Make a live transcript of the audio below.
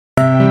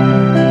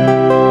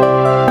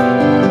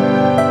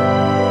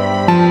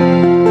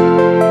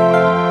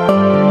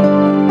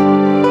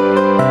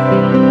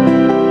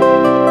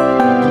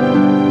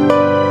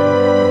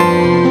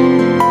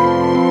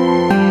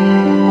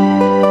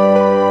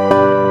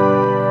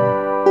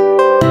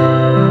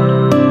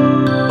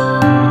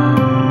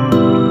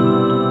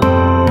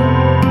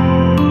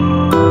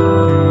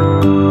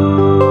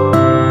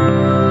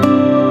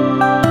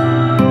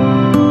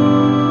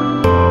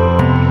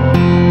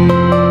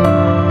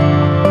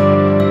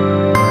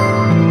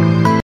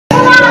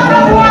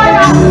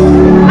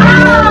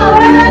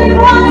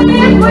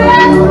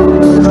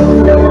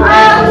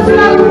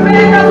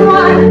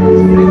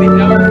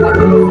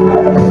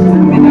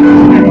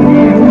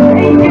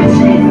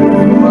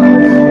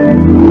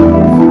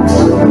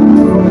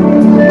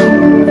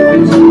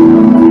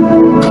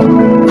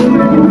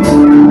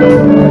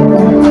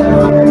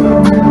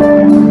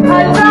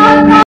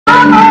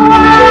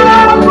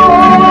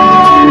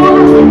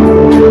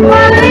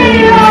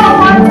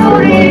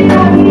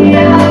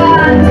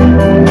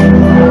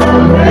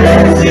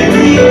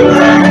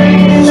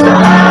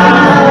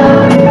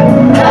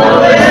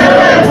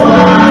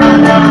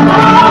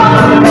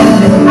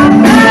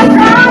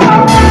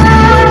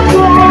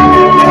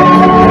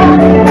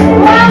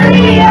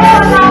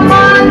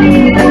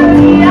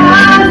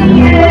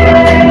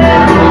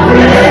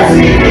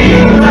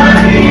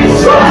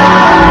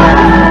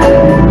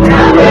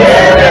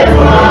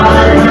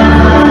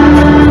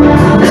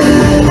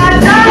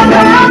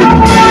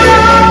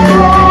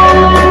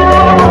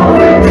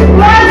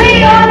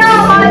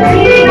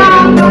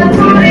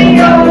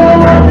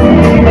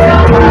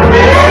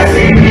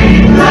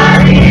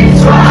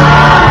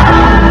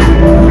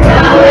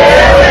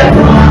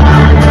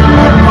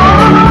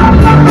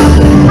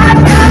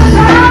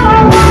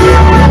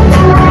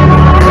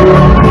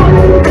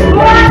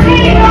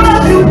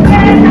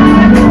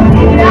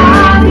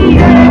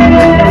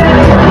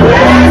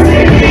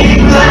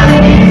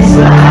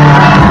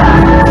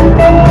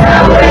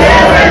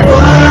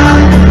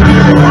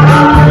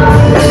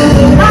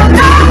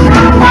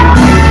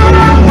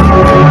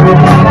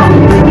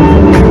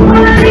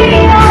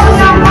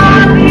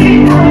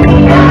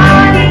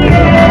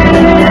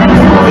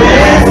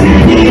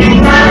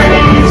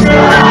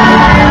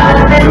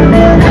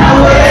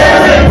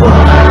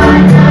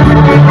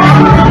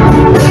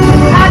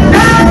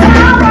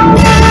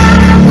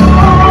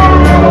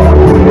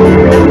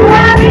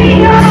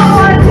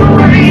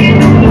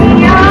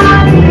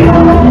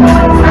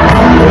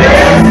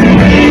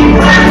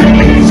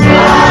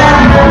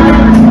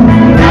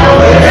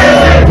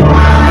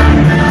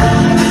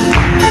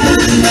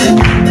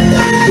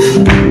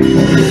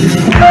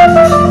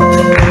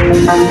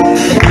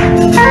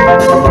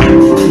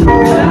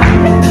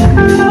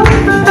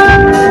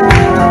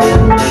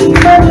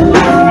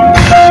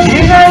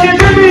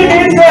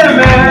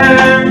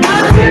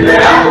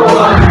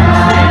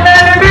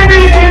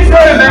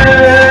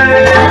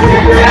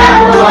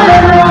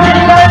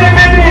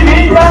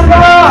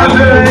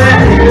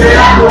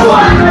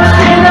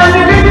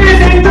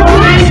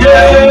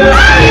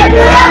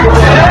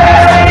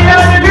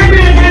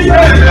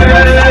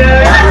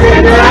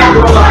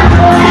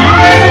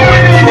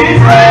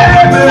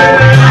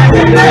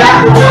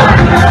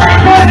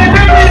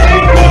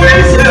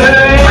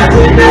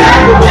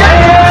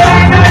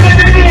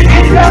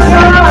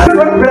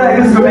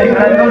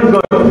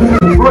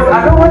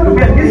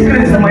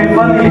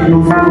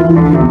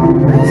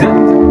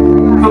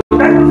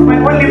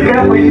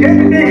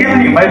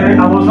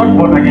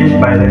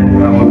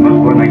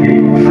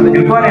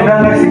nilikuwa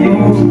naenda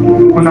siku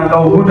kuna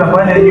kaukuta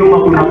pale nyuma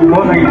kuna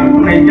kuona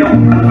unaingia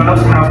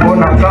alafu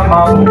unaona kama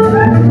hapo.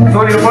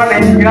 So nilikuwa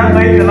naingia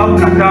hivi alafu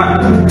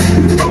nakana.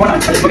 Unaona?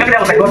 Wakati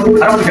hapo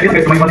sasa hapo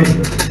tukalia kwa imani.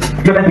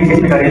 Hiyo ndio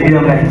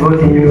nikakaribia mlaki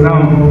wote ndio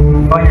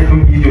zangu fanya tu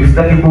kitu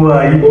sitaki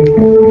kuwa hivi.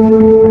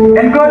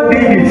 And God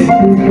did it.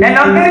 And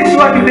I'm very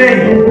sure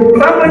today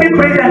somebody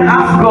prayed and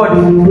asked God.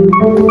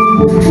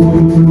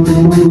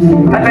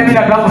 Hata mimi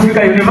nataka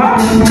kufika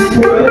university.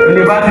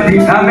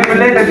 I'm going to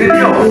let the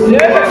video.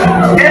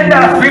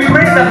 And we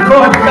pray that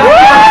God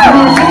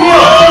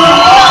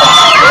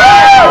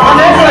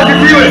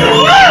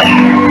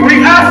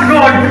we ask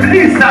God,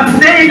 please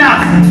sustain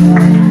us.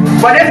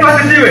 Whatever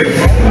to do it.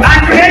 And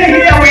today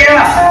here we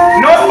are.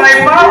 Not by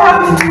power,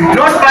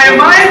 not by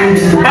might,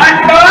 but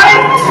by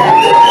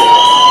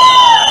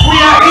we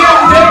are here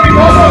today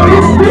because of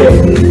His peace.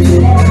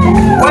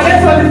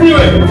 Whatever to do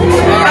it.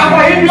 Na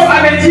kwa hivyo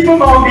amejibu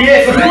maombi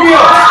yetu. Ndio.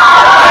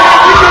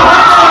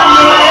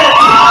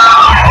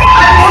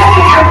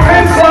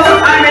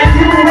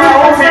 Amejibu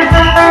maombi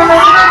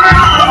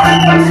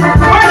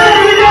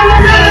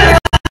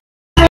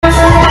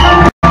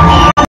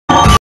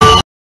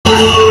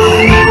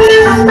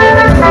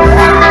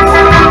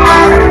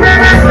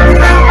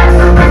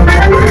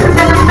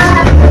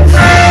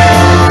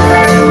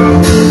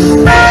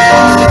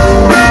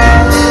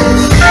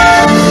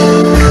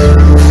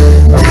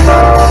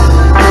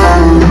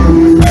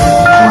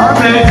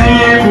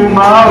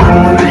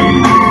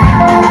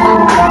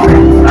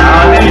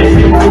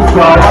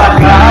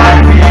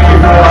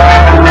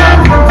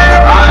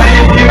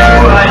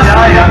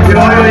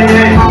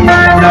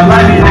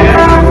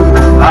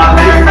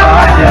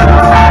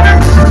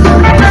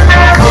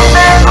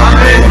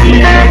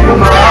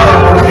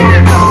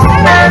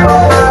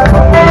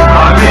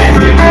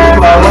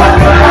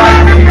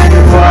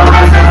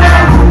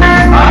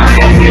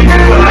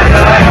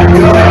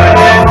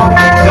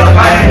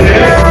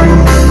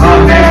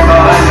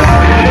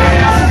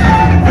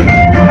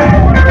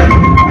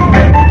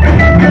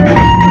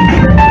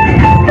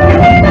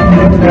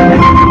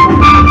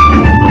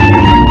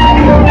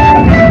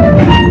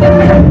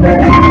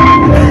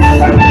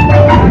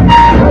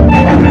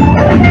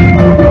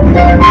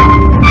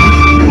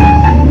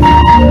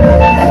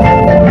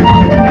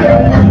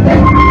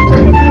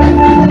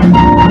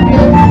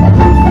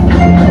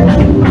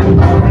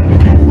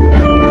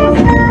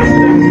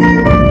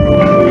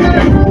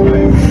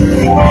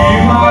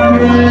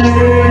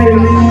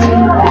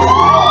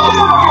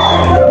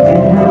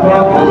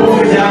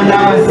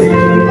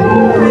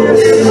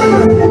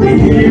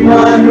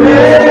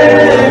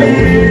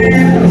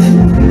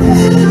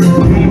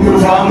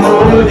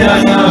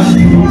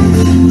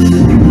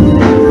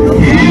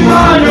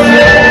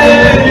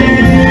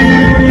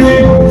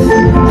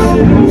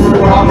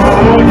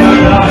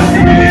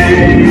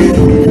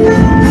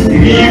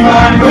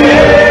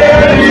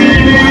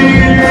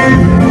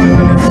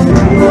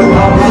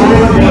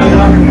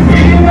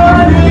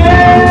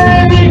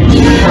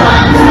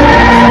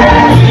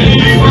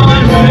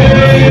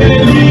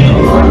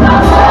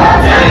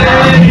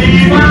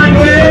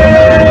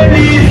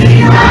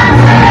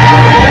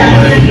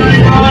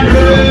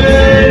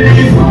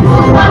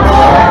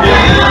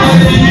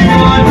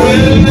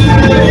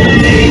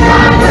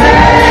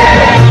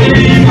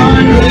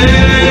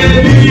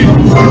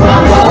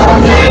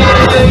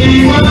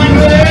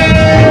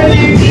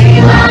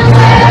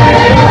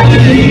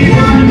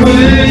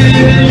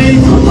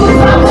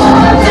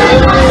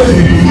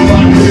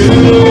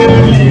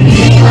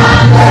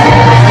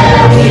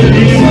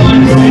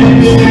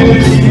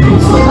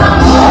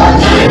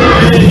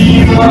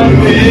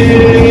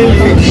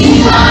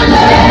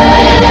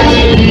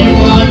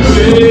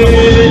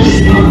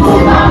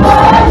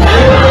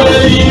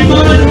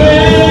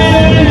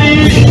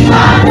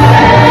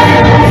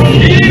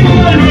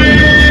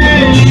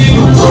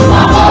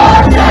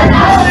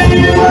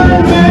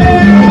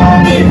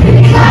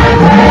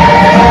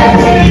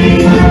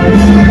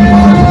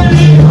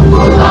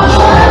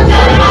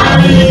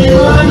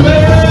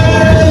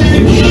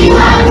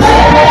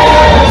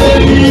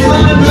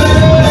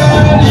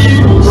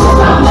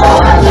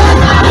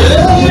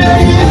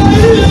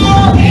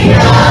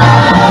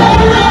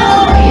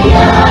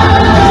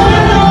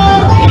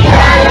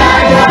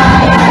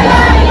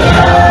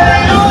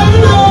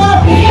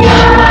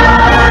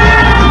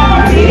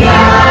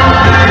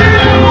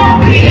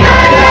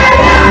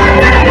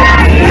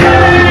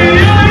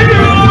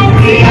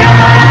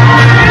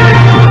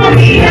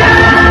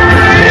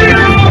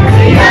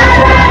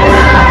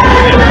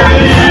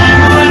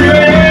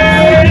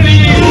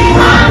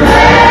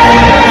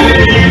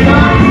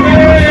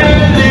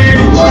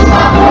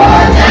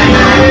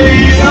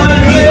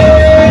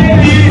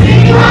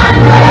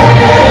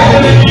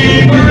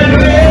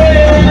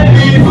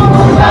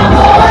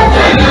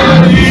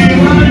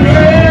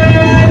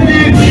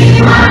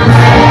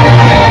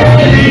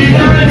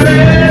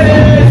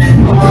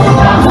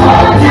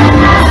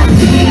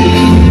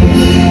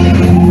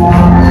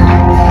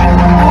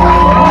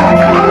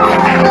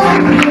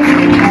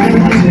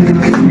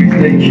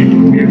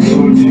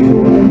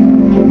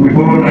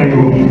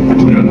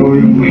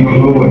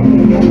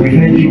We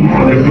thank you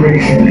for the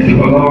grace that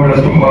you allowed us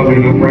to have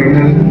in your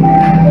presence.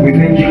 We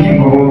thank you, King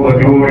of all the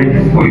glory,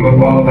 for your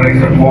power that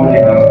is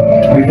upholding us.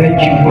 We thank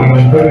you for your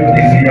spirit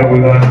is here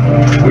with us.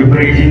 We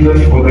pray,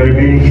 Jesus, for the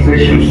remaining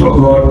sessions of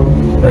God,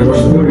 that your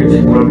spirit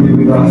will be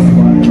with us,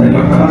 and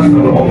your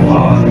counsel of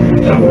power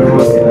shall be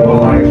wrought in our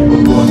lives, O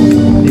God.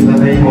 In the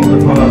name of the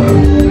Father,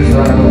 the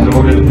Son, and of the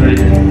Holy Spirit,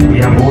 we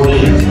have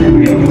worshipped,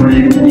 we have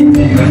prayed in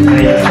Jesus'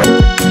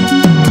 name.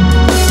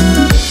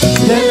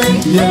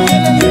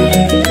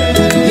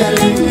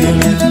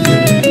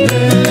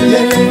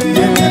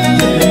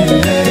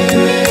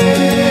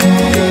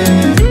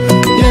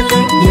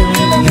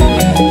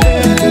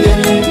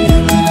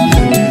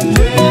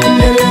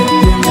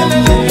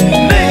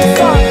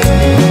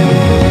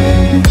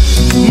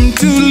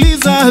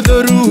 Mtuliza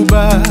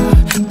dhoruba,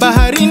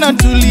 bahari na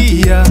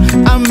tulia,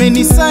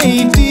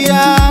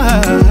 amenisaidia.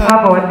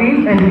 Have our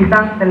theme and we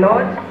thank the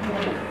Lord.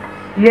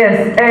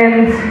 Yes,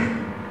 and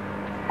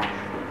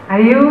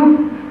are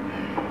you?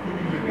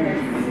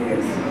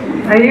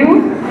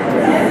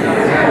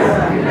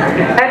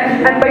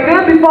 And by the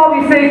way, before we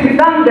say it, we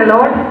thank the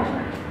Lord.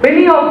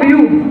 Many of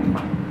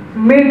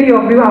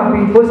you have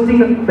been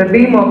posting the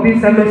theme of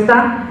this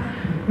semester.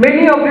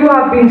 Many of you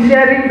have been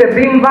sharing the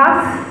theme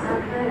verse.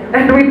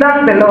 And we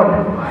thank the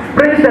Lord.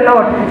 Praise the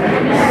Lord.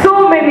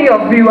 So many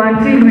of you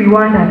until we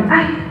wondered.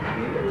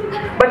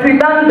 But we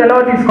thank the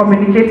Lord is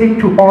communicating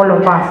to all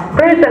of us.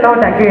 Praise the Lord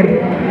again.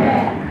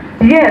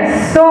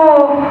 Yes,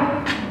 so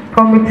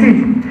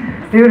committee,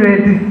 you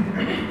ready?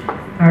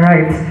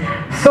 Alright.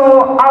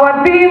 So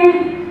our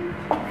theme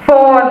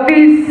for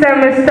this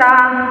semester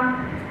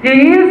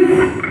is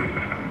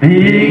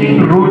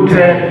being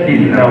rooted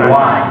in the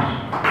Word.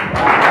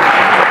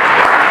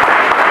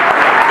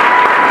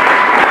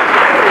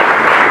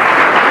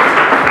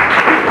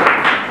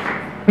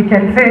 We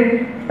can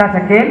say that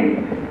again.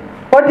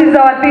 What is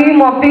our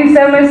theme of this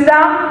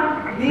semester?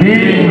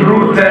 Being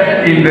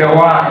rooted in the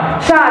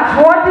Word. Church,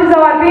 what is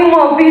our theme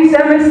of this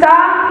semester?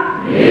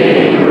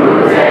 Being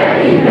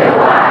rooted in the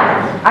Word.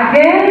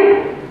 Again?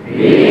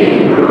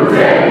 Being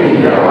rooted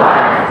in the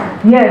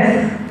Word. Yes.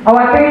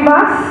 Our theme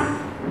verse?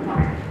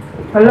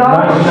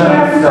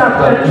 Colossians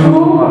chapter 2,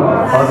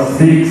 verse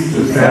 6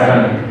 to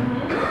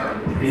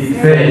 7. It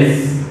says,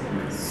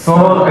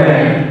 so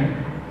then,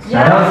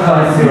 just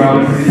as you have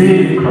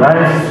received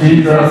Christ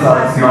Jesus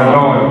as your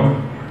Lord,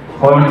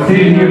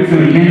 continue to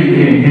live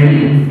in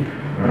Him,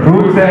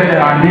 rooted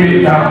and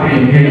built up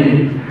in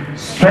Him,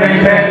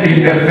 strengthened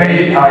in the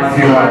faith as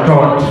you are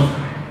taught,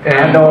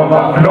 and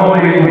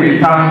overflowing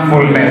with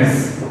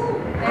thankfulness.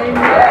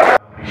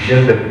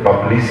 Appreciate the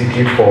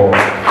publicity for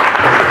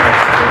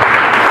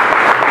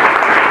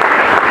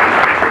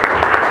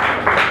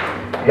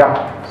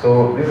so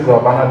this is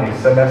our banner this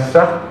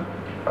semester.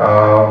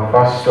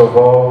 First of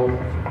all,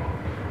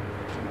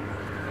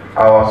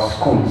 our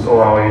schools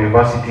or our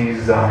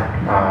universities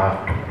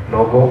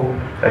logo,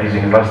 that is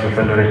University of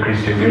Eldoret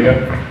Christian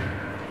Union.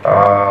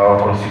 Our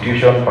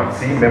constitution, Part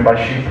C,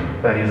 membership,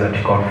 that is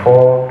Article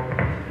 4,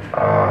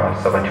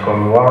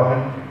 Sub-Article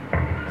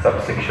 1,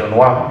 Subsection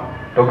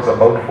 1, talks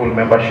about full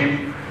membership,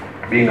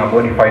 being a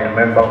bona fide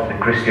member of the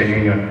Christian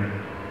Union.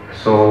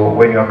 So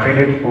when you are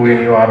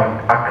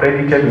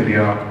accredited with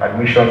your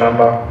admission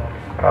number,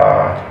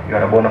 you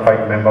are a bona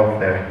fide member of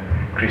the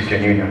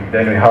Christian Union.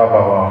 Then we have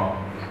our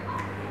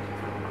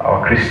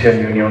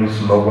Christian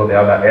Union's logo, the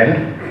other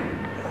end.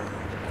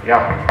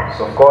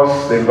 So of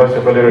course, the University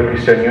of Eldoret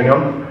Christian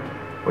Union,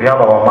 we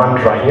have our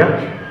mantra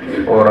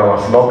here, or our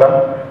slogan.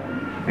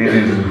 This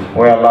is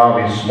where love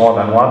is more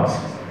than words.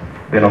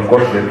 Then of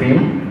course the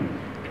theme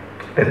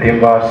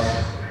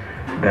verse,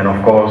 then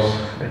of course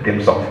the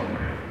theme song.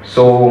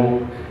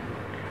 So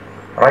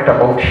right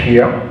about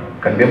here,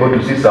 you can be able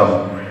to see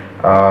some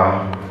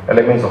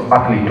elements of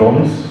earthly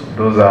tones.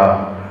 Those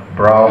are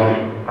brown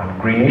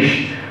and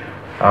greenish.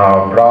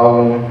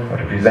 Brown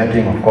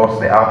representing of course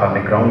the earth and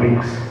the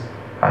groundings,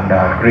 and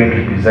green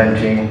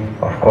representing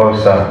of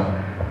course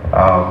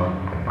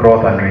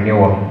growth and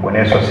renewal. When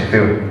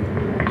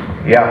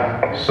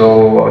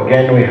so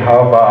again we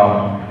have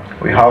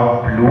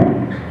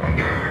blue.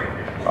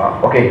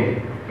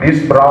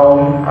 This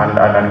brown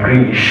and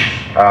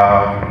greenish,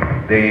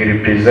 they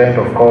represent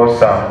of course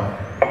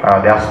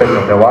the aspect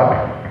of the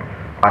word,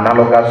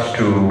 analogous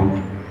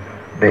to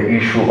the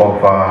issue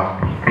of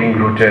being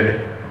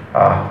rooted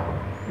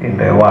in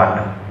the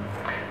word.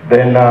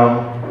 Then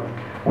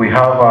we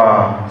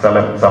have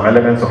some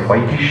elements of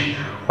whitish.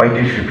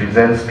 Whitish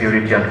represents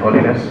purity and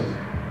holiness.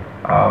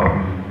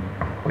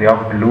 We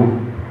have blue.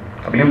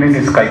 I believe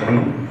this is sky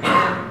blue.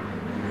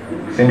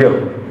 Cindy,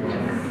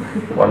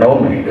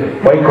 wanaume,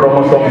 why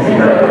chromosomes?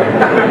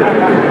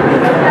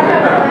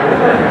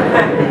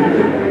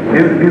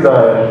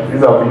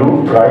 These are blue,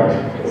 right?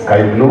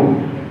 Sky blue.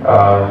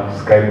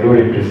 Sky blue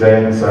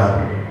represents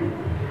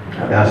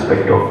the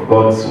aspect of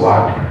God's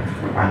word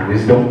and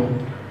wisdom,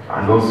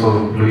 and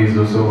also blue is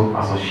also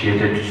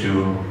associated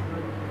to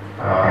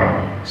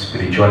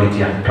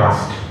spirituality and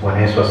trust. We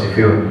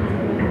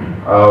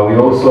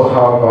also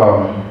have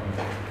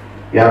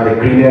You have the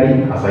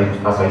greenery,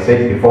 as I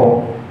said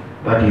before,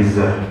 that is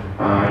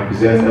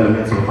represents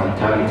elements of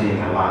vitality in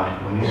the land.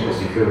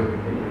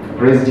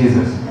 Praise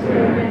Jesus.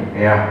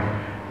 Yeah.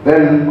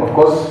 Then, of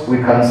course, we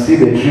can see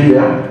the tree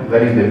there.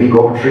 That is the big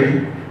oak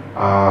tree.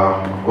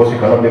 Of course, you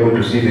cannot be able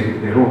to see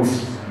the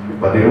roots,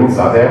 but the roots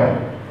are there,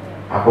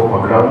 up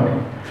on ground.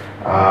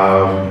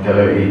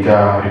 It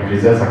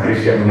represents a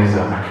Christian who is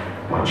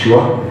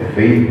mature in the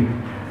faith,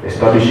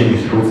 establishing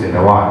his roots in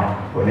the word.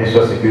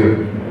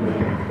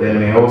 Then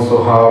we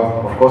also have,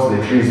 of course, the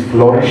tree is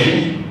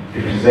flourishing,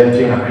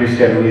 representing a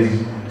Christian who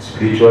is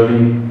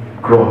spiritually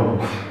grown.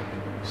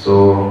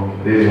 So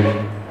the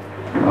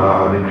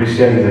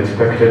Christian is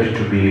expected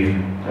to be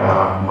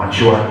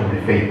mature in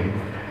the faith.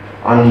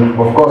 And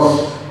of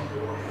course,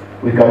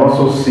 we can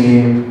also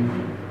see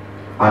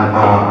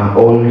an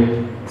old,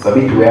 it's a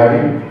bit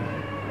weary,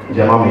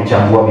 jamaa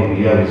amechambua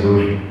Biblia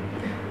vizuri.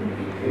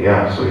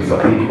 Yeah, so it's a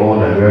bit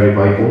old and weary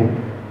Bible.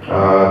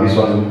 This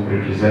one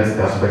represents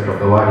the aspect of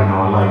the word in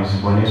our lives.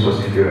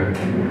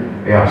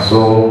 Yeah,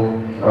 so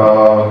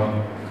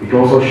it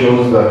also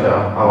shows that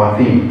our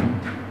theme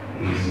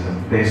is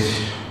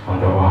based on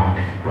the word.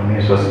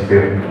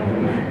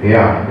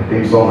 Yeah, the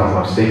theme song, as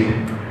I've said.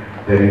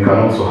 Then we can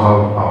also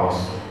have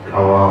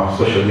our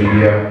social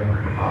media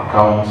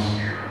accounts.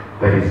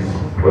 That is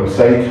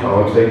website.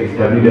 Our website is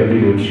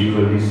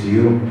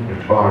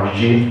www.uoeldcu.org.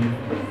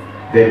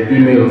 Then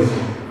emails.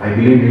 I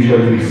believe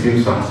usually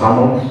receive some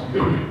summons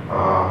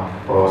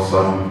or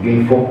some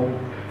info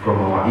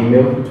from our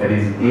email. That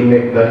is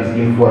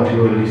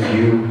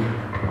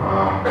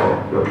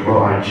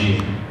info@uoeldcu.org.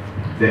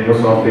 Then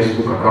also our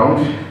Facebook account,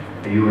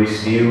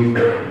 uoecu.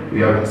 We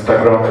have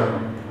Instagram.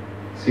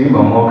 See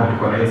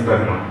Mamoka on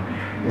Instagram.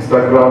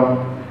 Instagram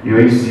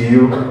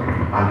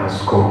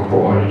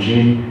uoecu_org.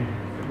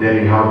 Then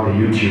we have the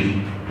YouTube.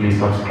 Please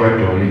subscribe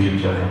to our YouTube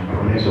channel.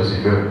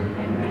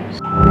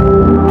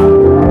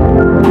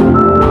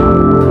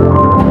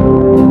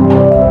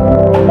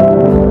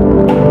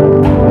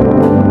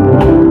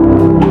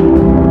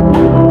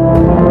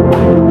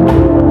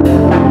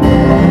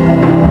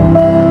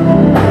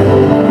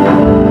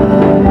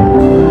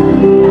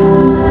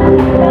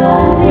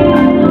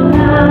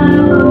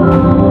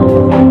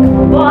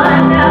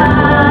 Bwana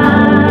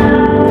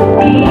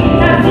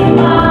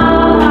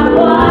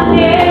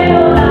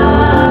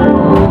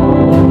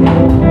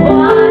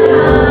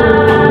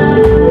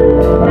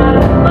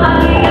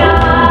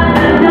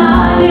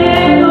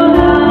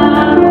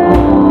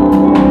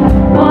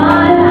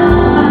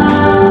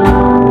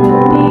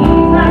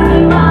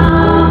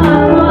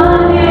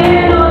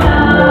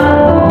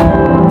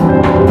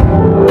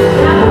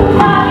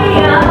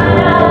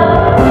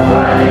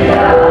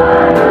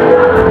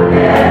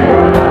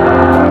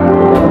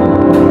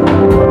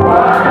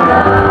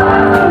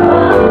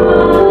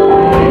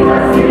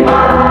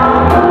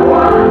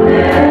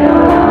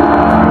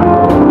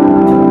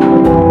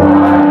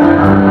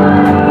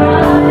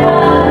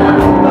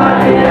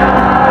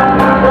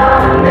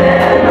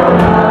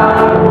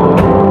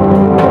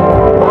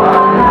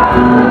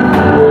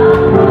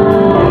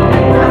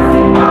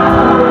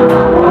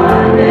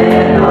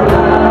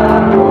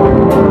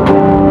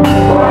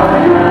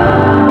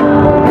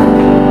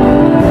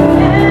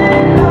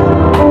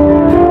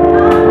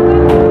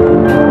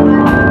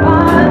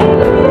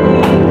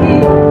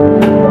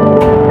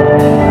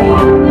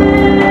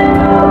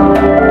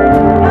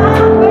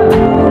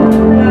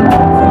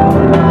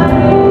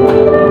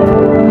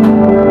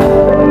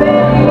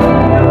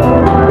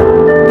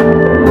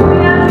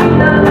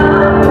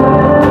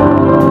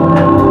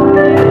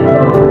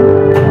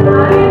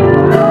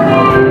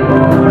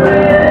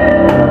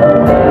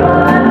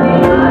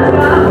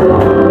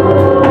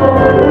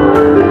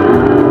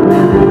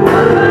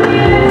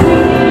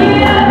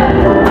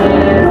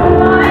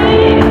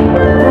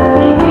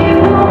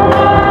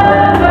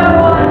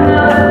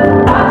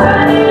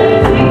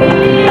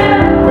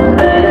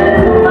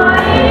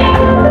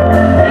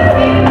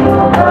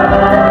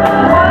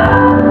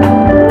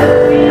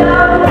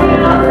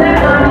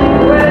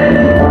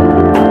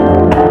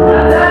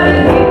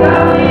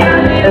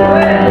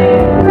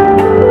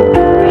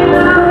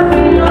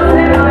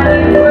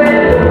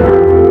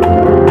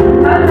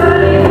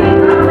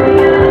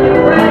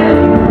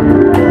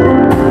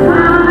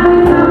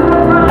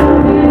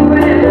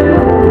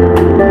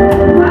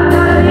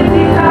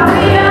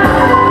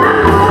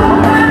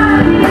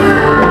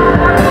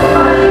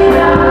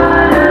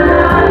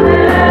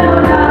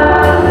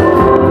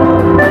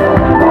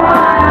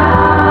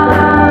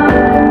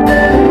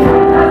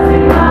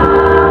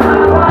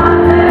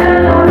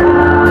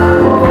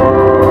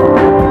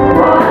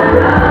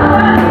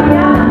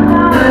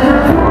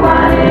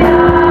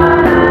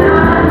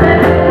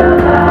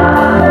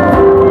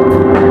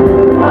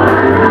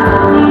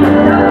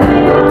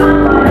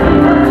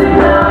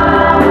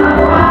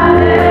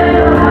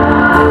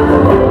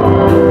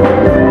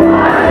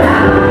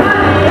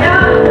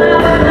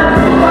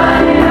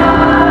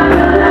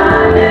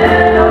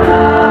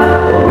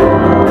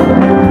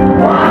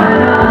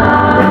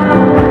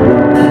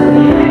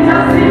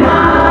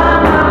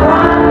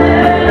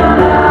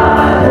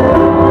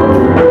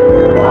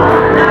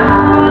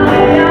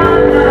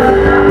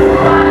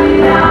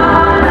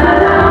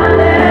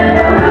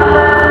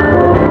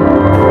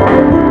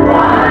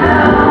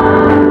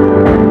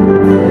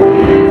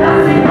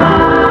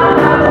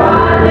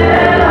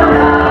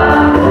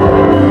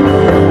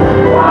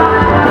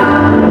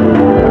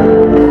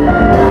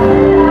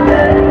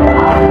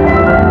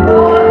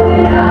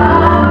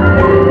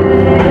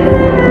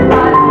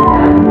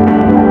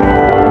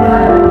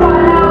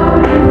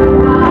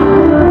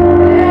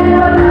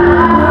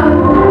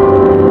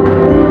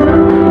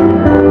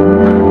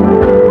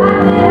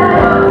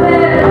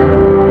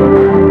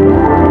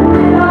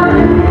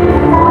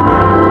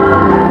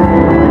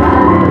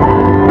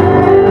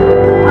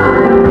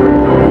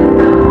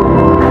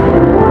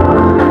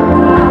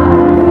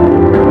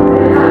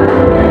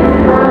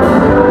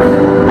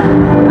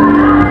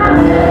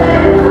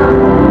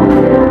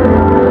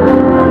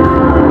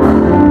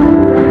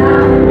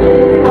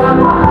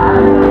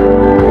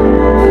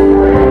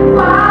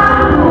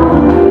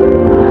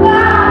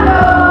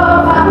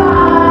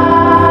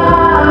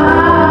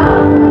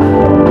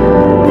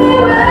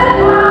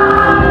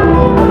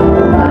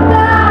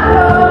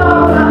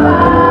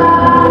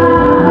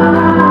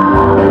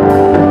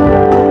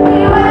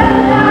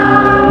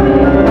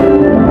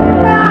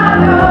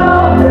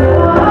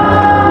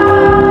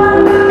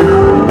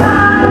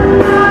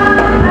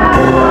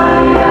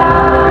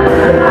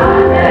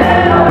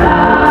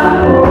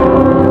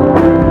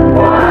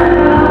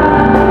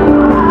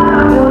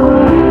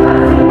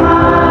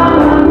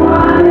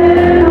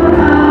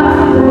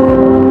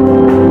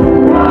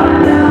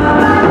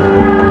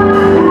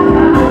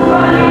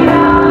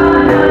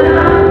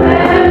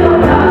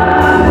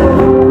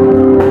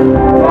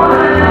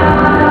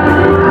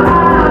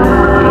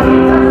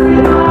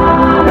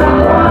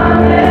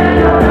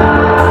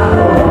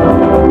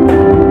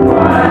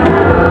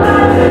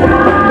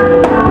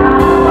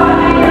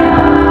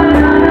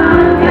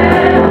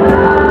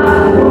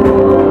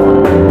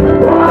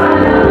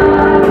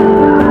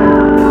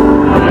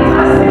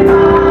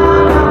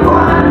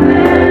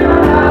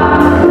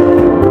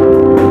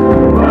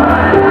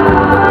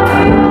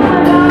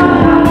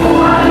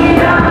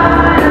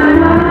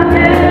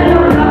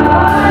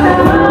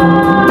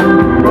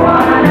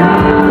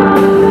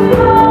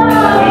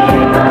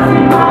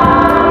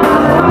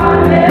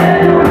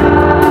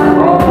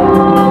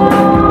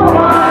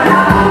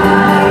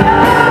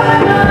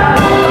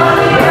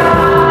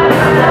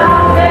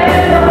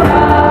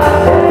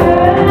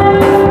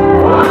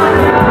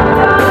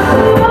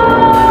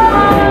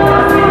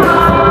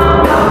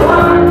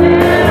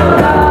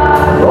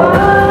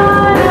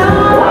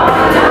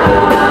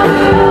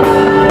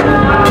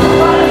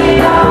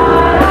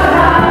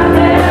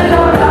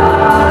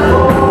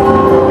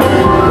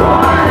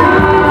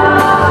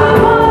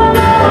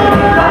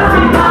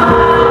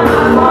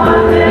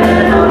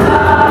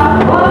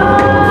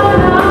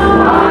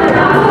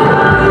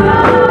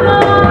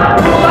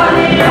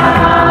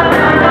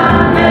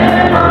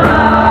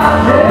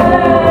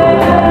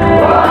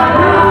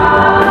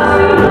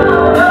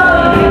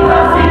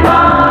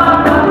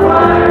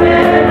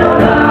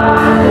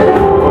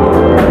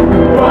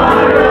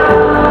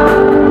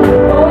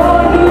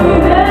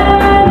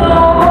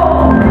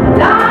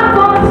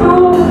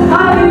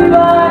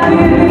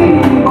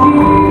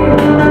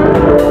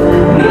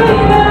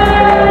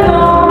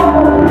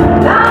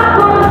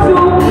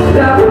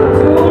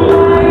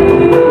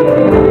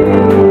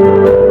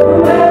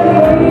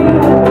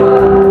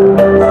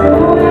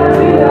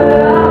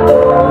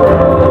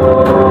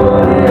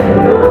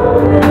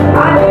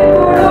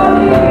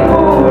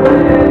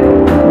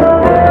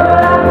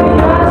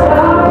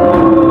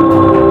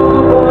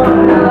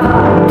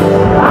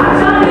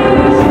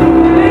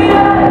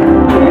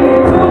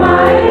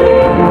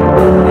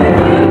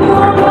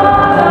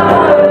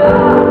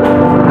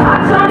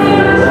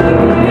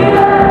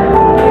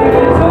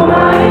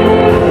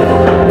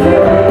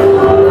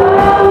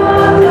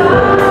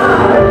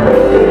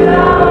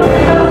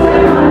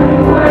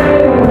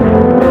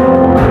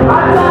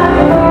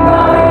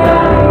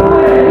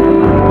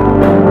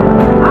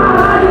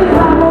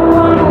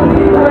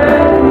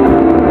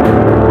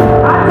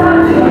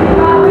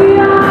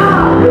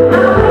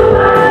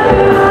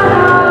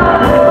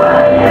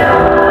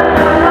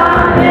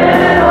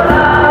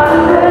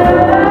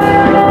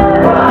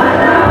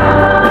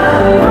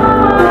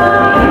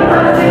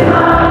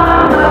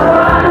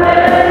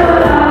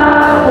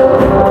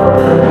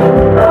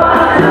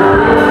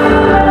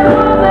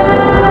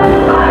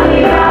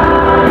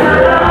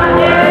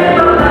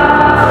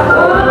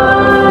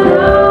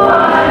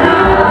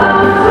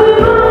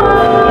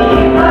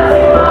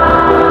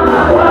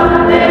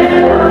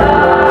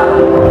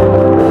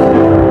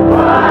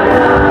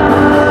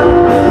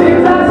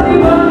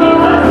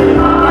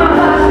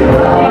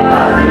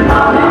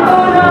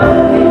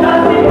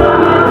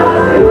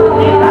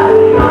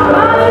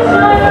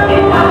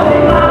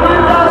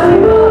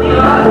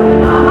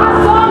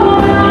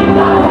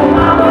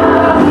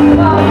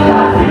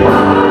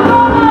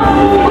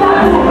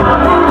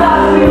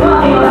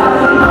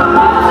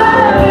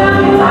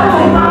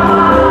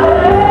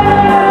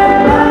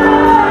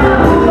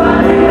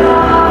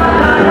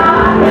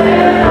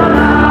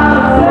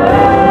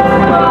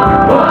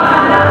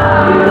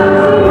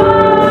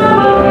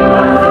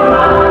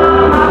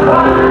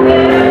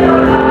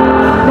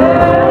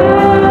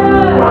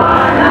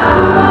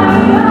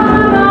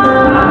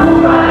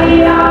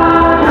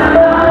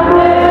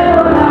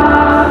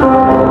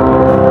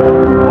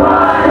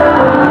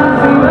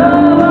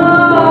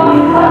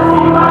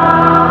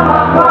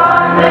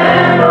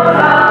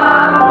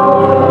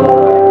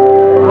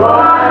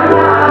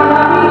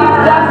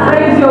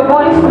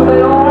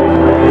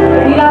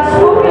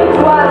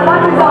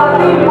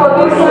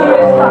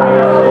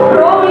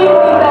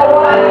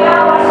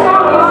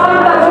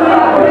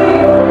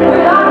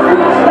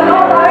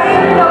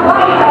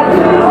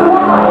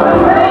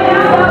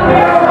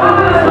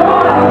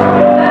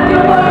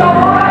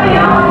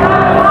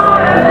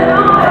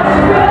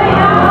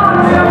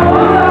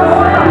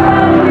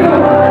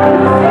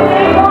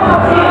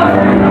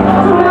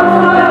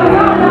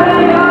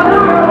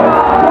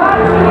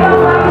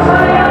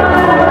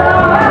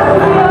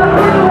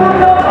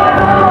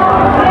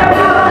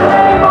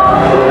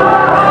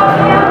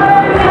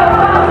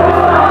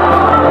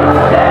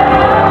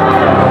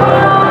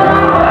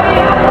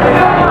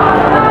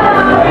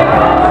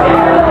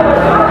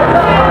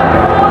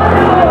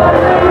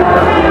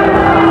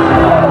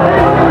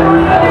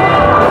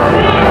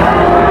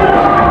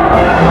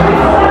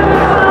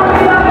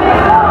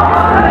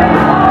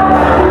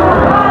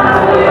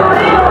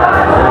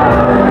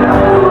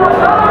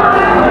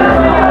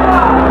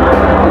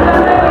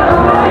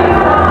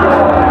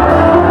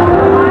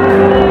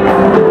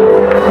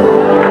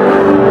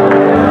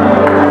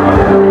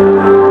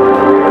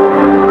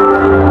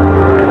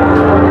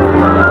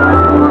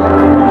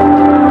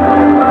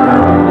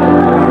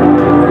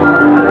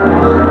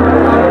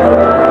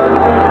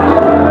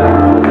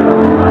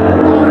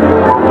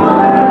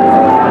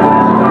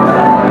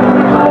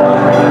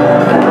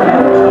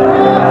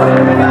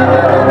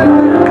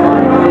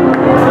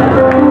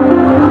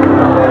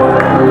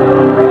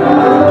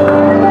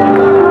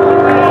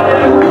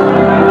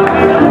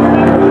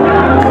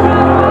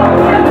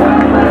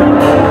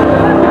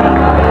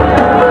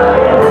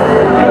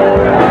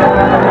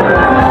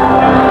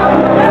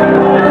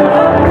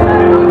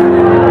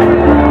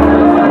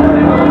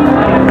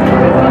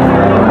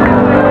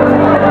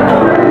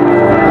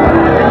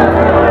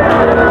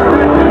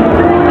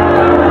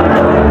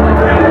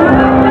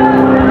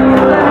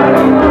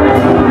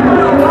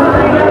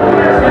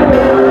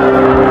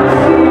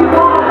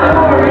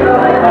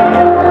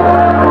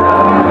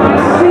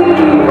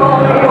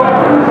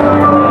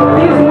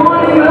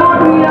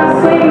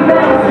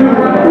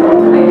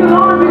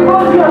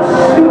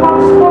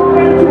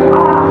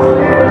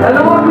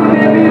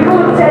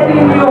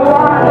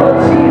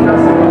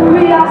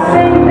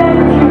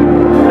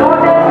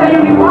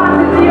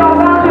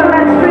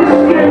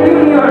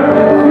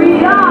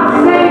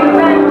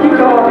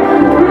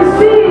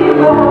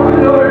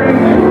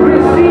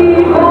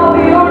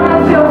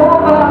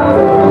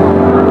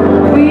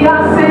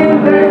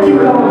saying thank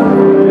you, Lord.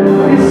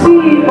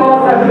 Receive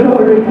all the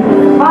glory.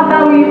 Father,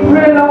 we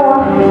pray,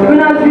 Lord, even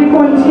as we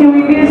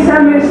continue in this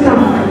semester,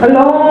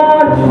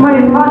 Lord, my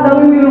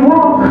Father, we will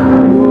walk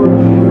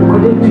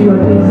according to your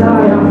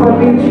desire,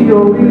 according to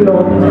your will,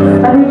 Lord.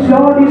 And which,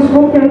 Lord, is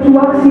spoken to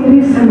us in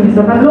this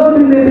semester. But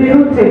Lord, we may be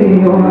rooted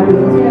in your word.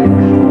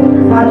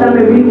 Father,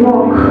 may we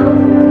walk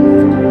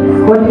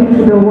according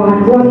to the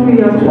word. What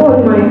we are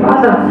told, my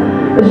Father,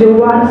 as your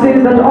word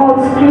says that all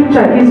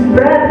scripture is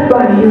breathed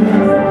by you.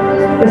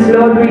 Yes,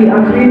 Lord, we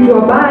agree to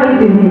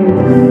abide in you.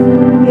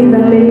 In the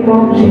name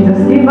of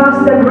Jesus, give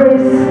us the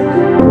grace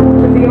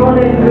to the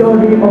honor and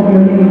glory of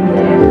your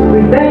name.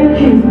 We thank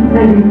you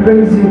and we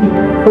praise you.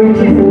 For it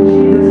is in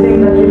Jesus'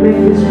 name that we make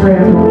this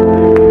prayer, Lord.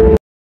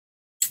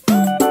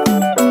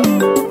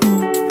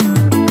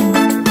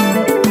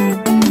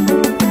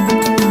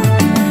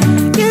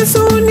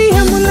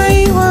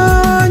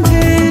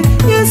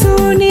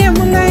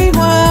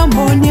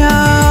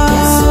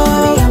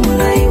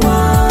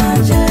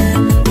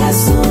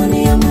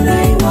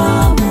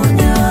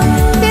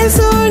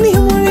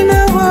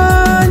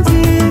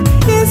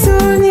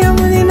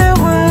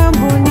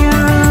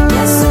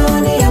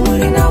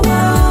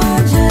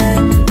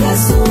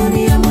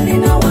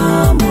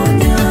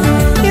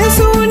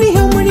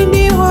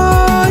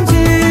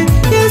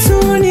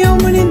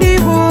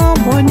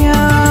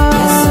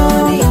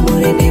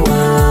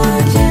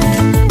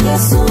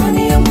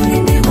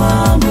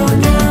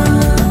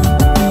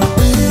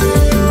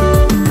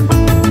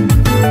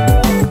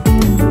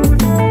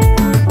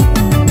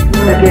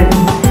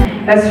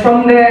 As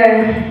from the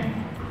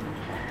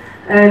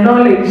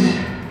knowledge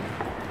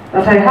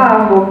that I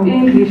have of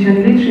English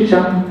and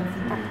literature,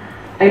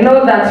 I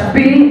know that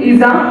being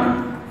is a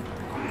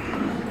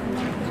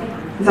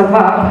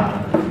verb,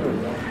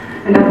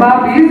 and a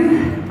verb is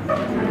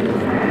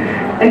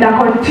and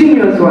a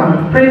continuous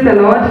one. Praise the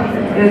Lord.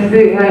 Yes,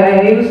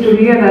 I used to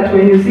hear that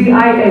when you see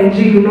ing,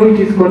 you know it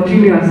is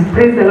continuous.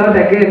 Praise the Lord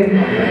again.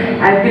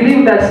 I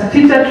believe that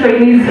teacher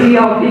trainees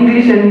here of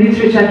English and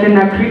literature can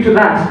agree to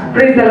that.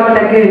 Praise the Lord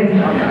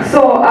again.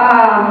 So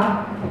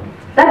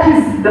that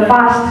is the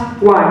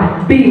first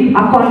word, being,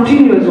 a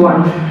continuous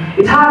one.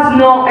 It has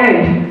no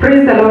end.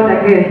 Praise the Lord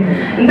again.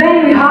 And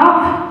then we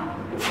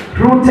have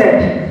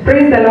rooted.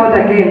 Praise the Lord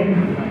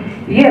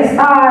again. Yes,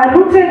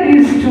 rooted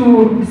is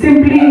to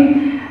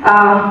simply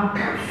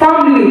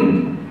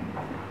firmly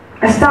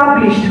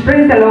established,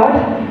 praise the Lord,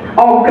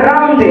 or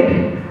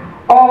grounded,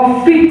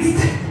 or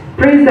fixed,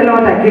 praise the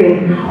Lord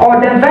again,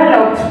 or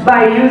developed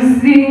by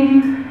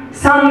using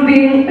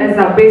something as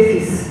a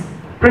basis,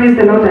 praise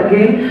the Lord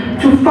again,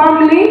 to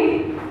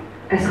firmly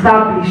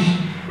establish,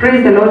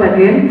 praise the Lord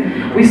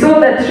again. We saw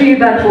the tree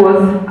that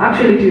was,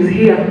 actually it is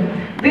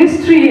here.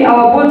 This tree,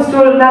 our board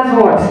told us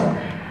what?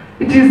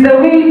 It is the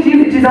way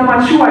it is a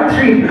mature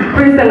tree,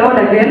 praise the Lord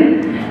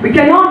again. We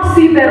cannot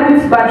see the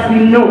roots, but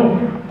we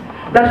know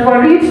that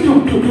for it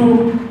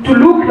to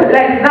look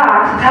like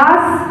that, it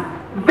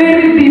has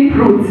very deep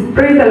roots.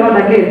 Praise the Lord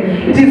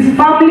again. It is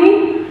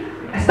firmly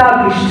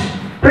established.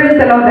 Praise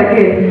the Lord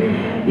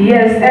again.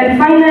 Yes, and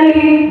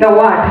finally the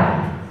word.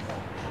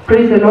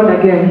 Praise the Lord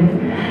again.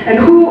 And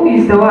who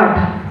is the word?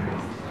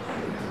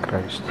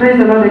 Christ. Praise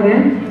the Lord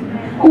again.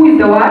 Who is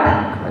the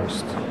word?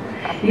 Christ.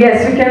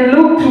 Yes, we can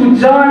look to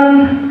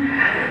John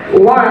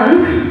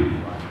 1.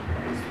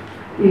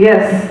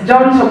 Yes,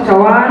 John chapter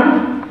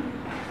 1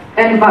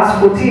 and verse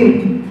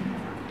 14.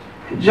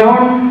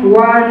 John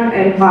 1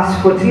 and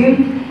verse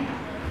 14.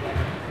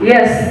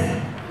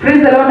 Yes,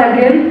 praise the Lord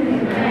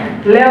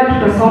again. Leo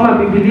tutasoma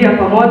Biblia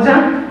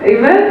pamoja.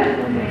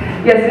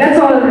 Amen. Yes, let's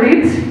all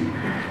read.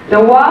 The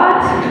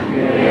word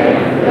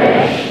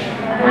flesh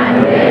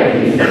and dwelt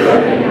his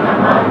dwelling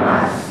among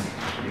us.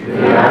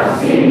 We have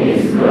seen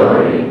his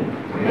glory,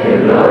 the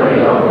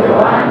glory of the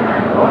one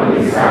and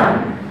only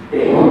Son,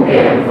 who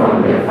came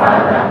from the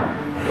Father,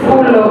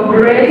 full of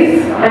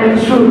grace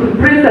and truth.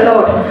 Praise the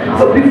Lord.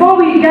 So before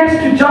we get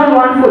to John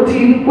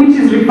 1:14, which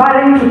is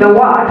referring to the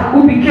Word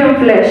who became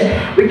flesh,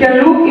 we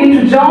can look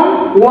into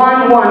John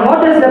 1:1.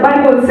 What does the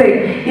Bible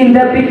say? In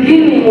the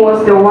beginning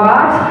was the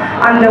Word,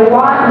 and the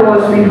Word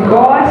was with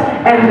God,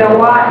 and the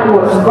Word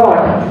was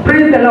God.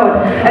 Praise the Lord.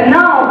 And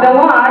now the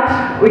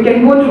Word, we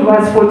can go to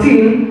verse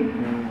 14.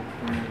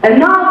 And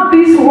now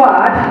this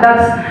Word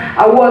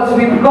that was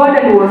with God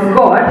and was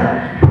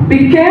God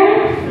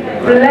became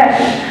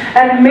flesh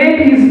and made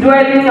his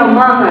dwelling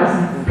among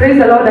us. Praise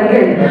the Lord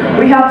again.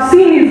 We have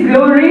seen his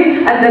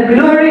glory and the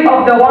glory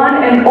of the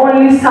one and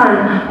only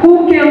Son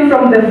who came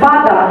from the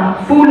Father,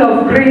 full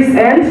of grace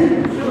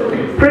and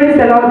praise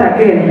the Lord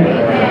again.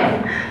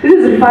 This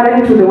is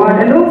referring to the word.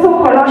 And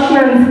also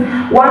Colossians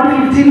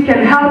 1:15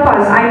 can help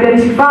us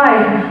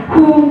identify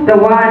who the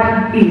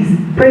word is.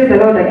 Praise the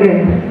Lord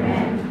again.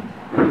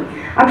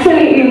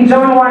 Actually, in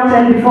John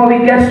 1:10, before we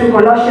get to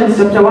Colossians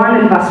chapter 1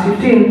 and verse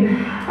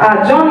 15,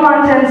 John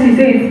 1:10, he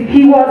says,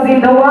 he was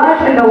in the world,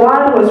 and the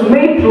world was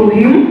made through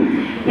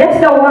him,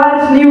 yet the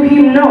world knew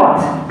him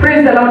not.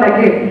 Praise the Lord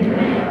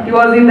again. He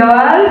was in the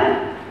world,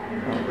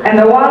 and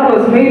the world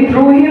was made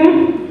through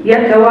him,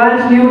 yet the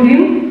world knew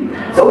him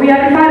So we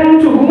are referring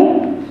to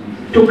who?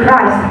 To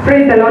Christ.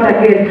 Praise the Lord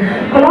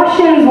again.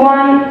 Colossians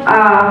 1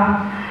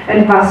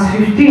 and verse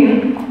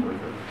 15.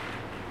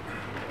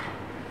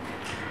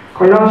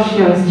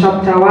 Colossians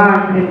chapter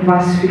 1 and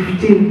verse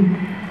 15.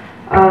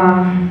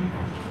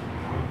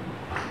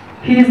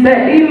 He is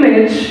the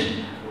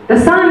image, the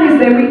Son is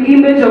the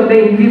image of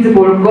the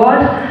invisible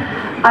God,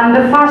 and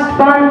the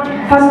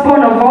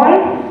firstborn of all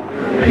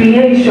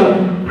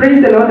creation.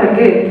 Praise the Lord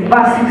again.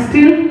 Verse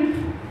 16.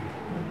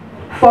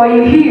 For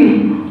in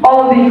him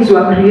all things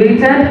were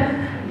created,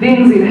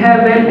 things in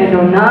heaven and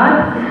on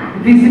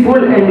earth,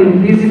 visible and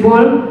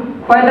invisible,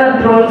 whether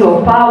thrones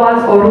or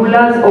powers or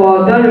rulers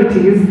or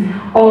authorities,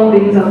 all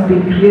things have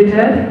been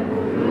created.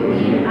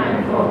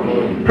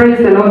 Praise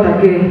the Lord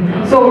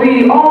again. So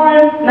we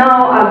all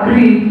now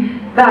agree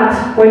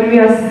that when we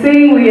are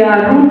saying we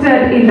are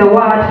rooted in the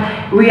Word,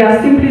 we are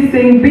simply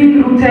saying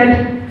being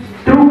rooted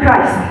through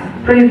Christ.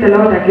 Praise the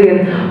Lord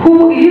again.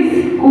 Who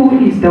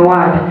is the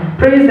Word?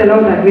 Praise the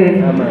Lord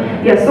again.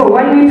 Amen. Yes, so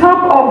when we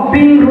talk of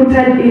being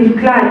rooted in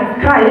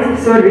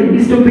Christ,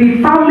 is to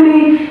be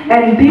firmly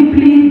and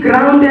deeply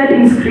grounded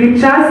in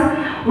scriptures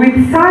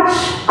with such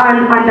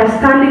an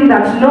understanding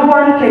that no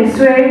one can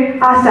sway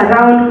us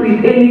around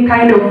with any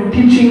kind of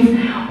teachings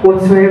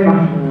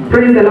whatsoever.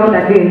 Praise the Lord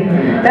again.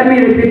 Let me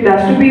repeat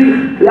that. To be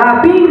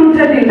being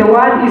rooted in the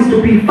Word is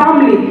to be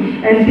firmly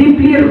and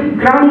deeply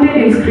grounded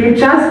in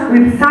scriptures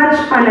with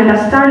such an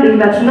understanding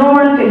that no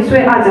one can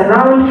sway us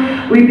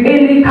around with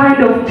any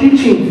kind of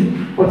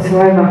teachings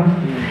whatsoever.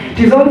 It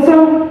is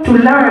also to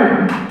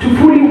learn to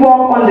fully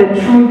walk on the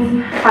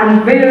truth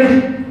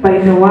unveiled by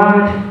the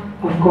Word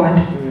of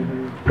God.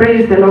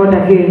 Praise the Lord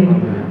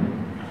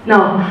again.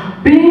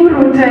 Now, being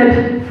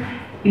rooted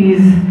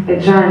is a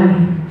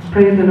journey.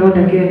 Praise the Lord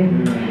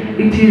again.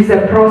 It is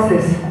a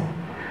process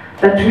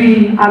that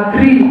we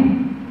agree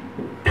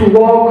to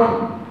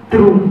walk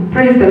through.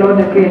 Praise the Lord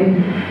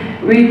again.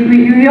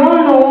 We all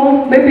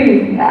know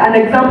maybe an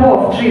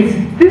example of trees.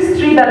 This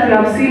tree that we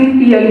have seen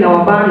here in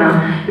our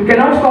banner, you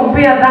cannot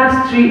compare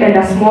that tree and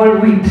a small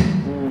weed.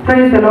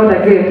 Praise the Lord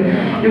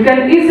again. You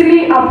can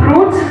easily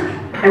uproot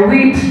a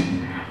weed,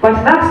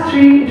 but that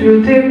tree, it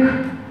will take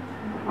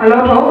a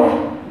lot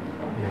of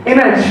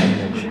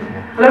energy,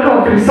 a lot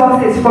of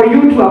resources for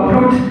you to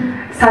uproot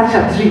such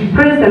a tree.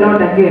 Praise the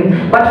Lord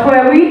again. But for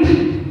a weed,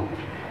 you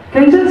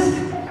can just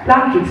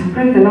pluck it.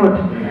 Praise the Lord.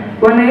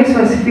 Bwana Yesu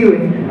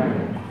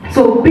asifiwe.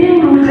 So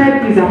being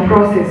rooted is a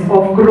process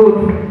of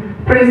growth.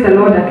 Praise the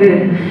Lord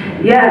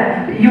again.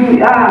 Yeah,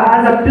 you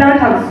as a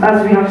plant,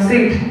 as we have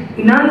said,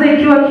 inaanza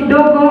ikiwa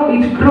kidogo,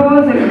 it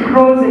grows and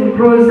grows and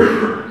grows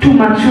to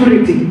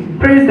maturity.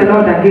 Praise the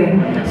Lord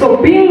again. So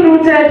being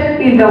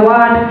rooted in the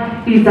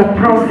Word is a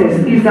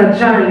process, is a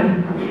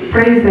journey.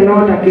 Praise the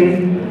Lord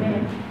again.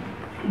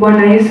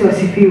 Bwana Yesu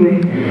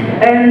asifiwe.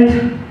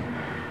 And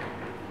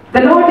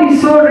the Lord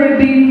is so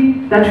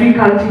ready that we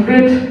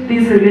cultivate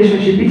this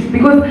relationship. It's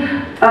because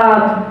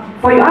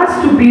for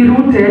us to be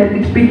rooted,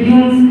 it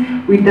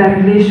begins with the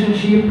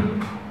relationship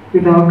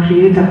with our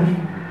Creator.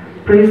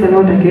 Praise the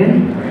Lord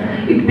again.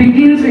 It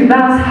begins with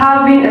us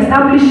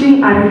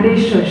establishing a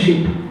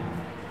relationship.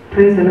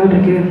 Praise the Lord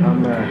again.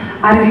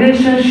 Amen. A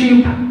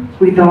relationship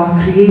with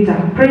our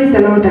Creator. Praise the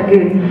Lord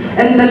again.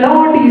 And the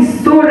Lord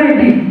is so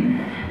ready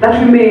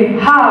that we may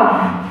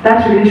have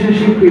that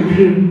relationship with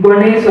Him.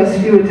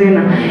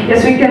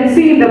 Yes, we can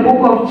see in the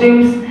book of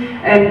James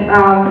and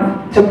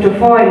chapter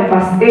 4 and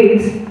verse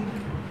 8.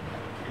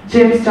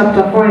 James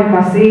chapter 4 and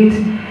verse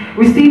 8.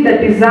 We see the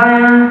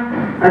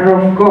desire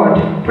of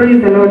God.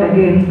 Praise the Lord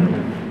again.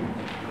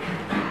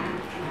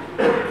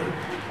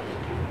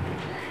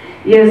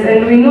 Yes,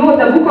 and we know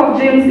the book of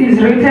James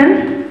is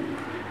written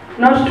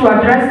not to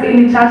address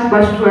any church,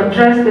 but to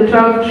address the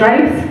 12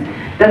 tribes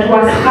that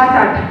was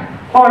scattered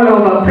all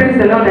over. Praise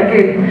the Lord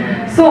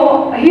again.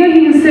 So here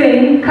he is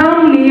saying,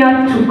 come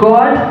near to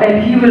God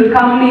and He will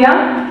come near.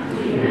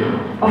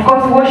 Of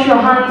course, wash your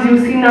hands, you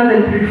sinners,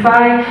 and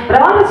purify. But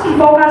I want us to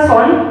focus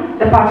on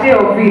the part A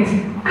of it.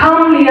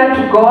 Come near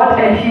to God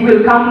and He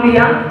will come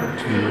near.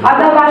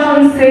 Other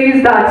version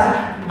says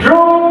that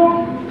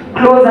draw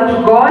closer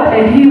to God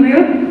and He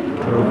will.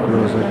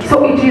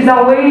 So it is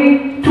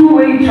a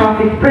two-way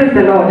traffic. Praise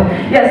the Lord.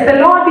 Yes,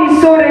 the Lord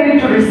is so ready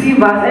to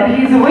receive us, and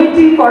He is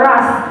waiting for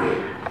us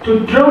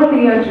to draw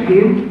near to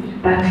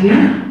Him, that He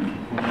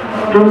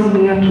draws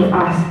near to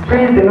us.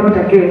 Praise the Lord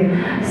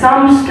again.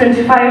 Psalms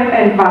 25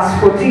 and verse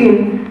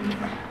 14.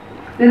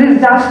 This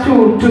is just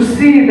to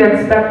see the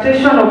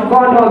expectation of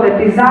God or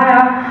the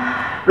desire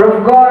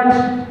of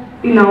God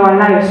in our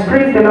lives.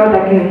 Praise the Lord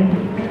again.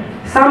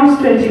 Psalms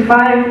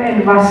 25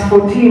 and verse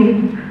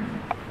 14.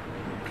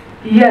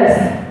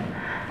 Yes,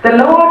 the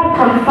Lord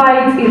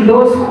confides in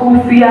those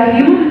who fear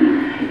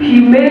Him. He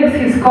makes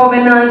His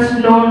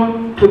covenant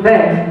known to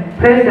them.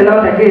 Praise the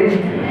Lord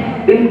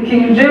again. In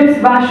King James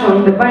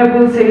Version, the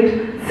Bible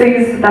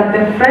says that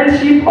the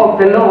friendship of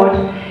the Lord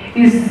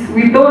is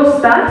with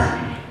those that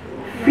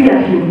fear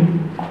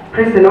Him.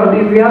 Praise the Lord.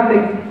 If we have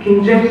the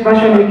King James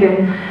Version, we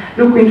can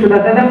look into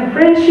that. That the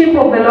friendship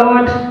of the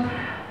Lord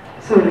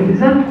Sorry, is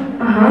that?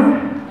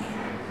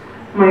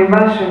 My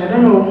version, I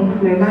don't know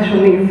what my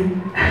version is.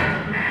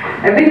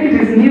 I think it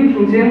is New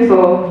King James,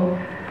 or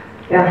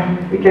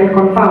yeah, we can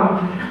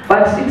confirm.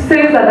 But it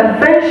says that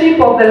the friendship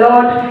of the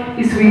Lord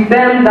is with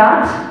them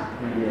that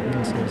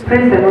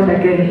praise the Lord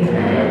again.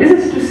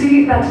 This is to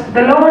see that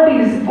the Lord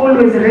is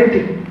always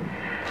ready.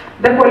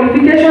 The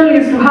qualification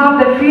is to have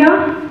the fear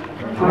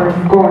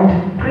of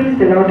God. Praise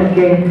the Lord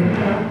again.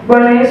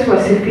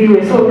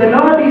 So the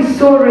Lord is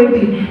so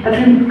ready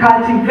that we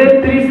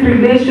cultivate this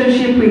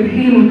relationship with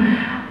Him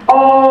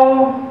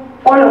all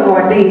of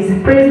our days.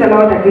 Praise the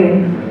Lord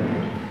again.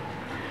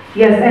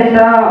 Yes, and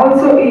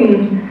also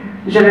in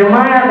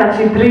Jeremiah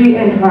 33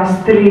 and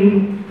verse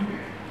 3,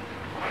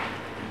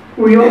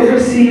 we also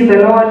see the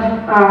Lord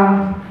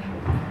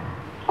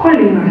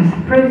calling us.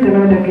 Praise the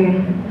Lord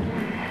again.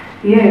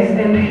 Yes,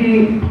 and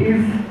He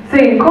is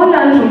saying, call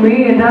unto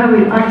me and I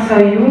will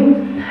answer you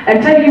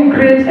and tell you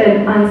great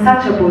and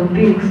unsearchable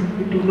things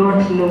you do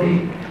not know.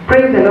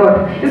 Praise the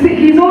Lord. You see,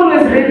 He's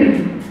always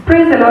ready.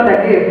 Praise the Lord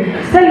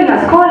again. He's telling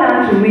us, call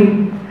unto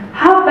me.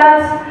 Have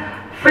that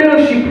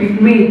fellowship with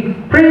me.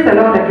 Praise the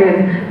Lord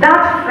again.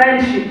 That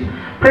friendship.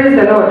 Praise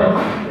the Lord.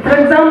 For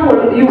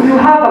example, you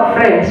have a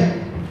friend.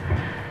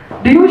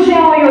 Do you share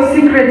all your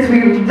secrets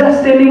with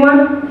just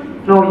anyone?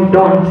 No, you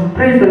don't.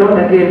 Praise the Lord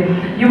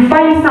again. You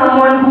find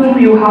someone whom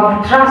you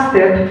have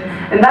trusted,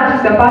 and that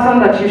is the person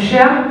that you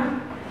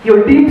share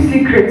your deep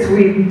secrets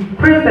with.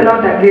 Praise the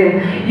Lord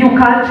again. You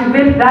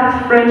cultivate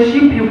that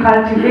friendship, you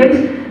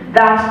cultivate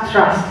that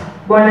trust.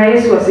 Bwana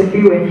Yesu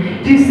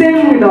asifiwe. It is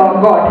same with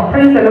our God.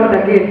 Praise the Lord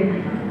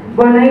again.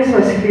 Bwana Yesu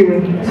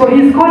asifiwe. So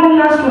He's calling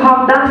us to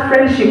have that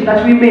friendship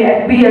that we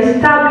may be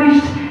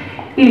established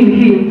in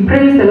Him.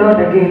 Praise the Lord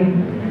again.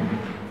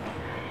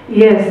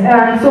 Yes,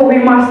 and so we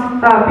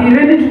must be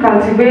ready to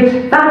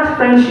cultivate that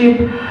friendship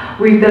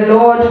with the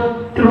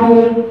Lord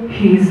through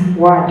His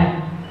Word.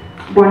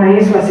 Bwana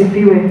Yesu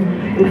asifiwe.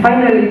 And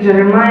finally,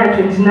 Jeremiah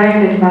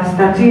 29 and verse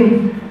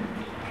 13.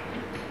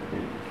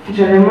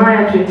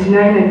 Jeremiah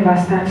 29 and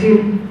verse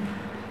 13.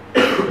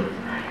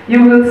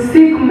 You will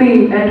seek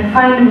me and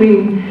find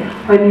me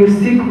when you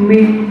seek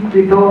me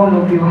with all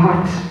of your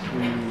heart.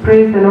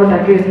 Praise the Lord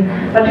again.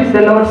 That is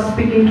the Lord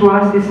speaking to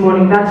us this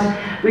morning.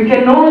 That we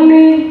can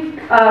only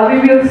we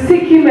will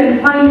seek Him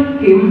and find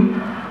Him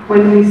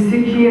when we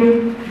seek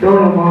Him with all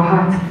of our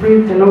hearts.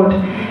 Praise the Lord.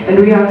 And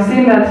we have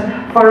seen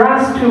that for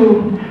us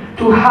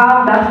to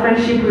have that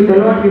friendship with the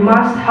Lord, we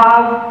must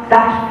have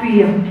that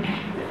fear,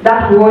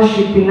 that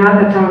worship in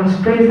other terms.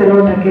 Praise the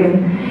Lord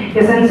again.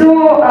 Yes, and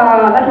so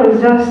that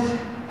was just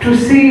to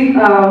see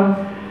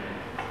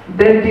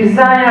the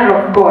desire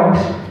of God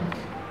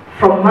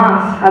from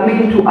us,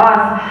 to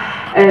us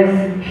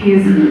as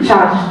His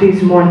church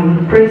this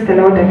morning. Praise the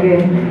Lord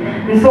again.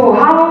 And so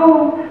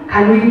how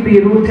can we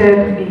be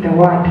rooted in the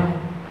Word?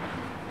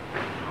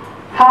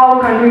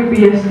 How can we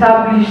be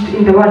established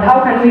in the Word?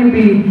 How can we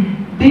be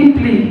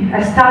deeply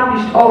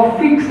established or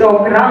fixed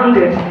or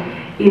grounded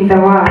in the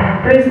Word?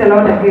 Praise the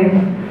Lord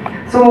again.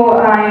 So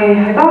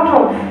I thought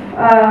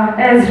of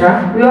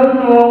Ezra. We all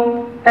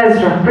know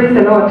Ezra. Praise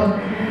the Lord.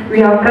 We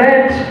have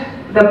read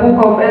the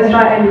book of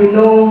Ezra and we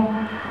know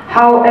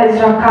how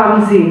Ezra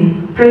comes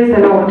in. Praise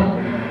the Lord.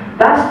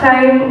 That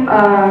time,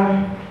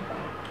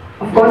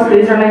 of course, the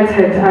Israelites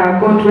had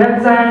gone to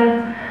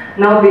exile.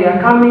 Now they are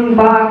coming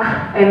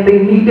back and they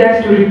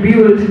needed to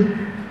rebuild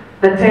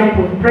the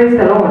temple. Praise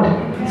the Lord.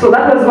 So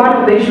that was one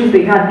of the issues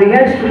they had. They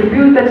had to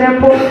rebuild the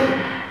temple.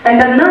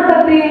 And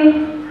another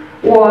thing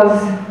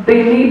was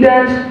they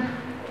needed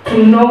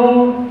to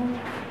know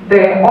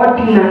the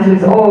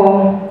ordinances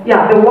or,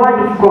 the word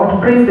of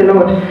God. Praise the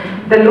Lord.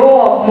 The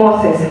law of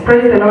Moses.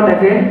 Praise the Lord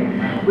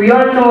again. We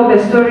all know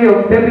the story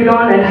of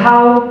Babylon and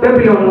how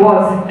Babylon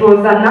was. It was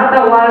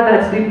another world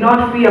that did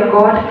not fear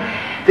God.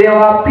 There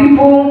were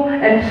people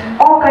and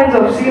all kinds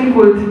of sin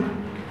could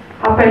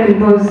happen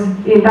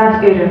in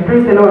that area.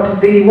 Praise the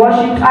Lord. They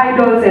worshipped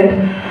idols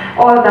and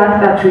all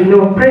that we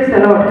know. Praise the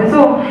Lord. And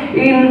so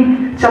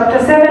in chapter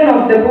 7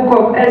 of the book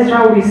of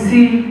Ezra, we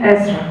see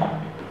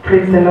Ezra.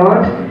 Praise the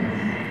Lord.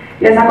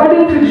 Yes,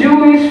 according to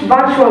Jewish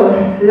virtual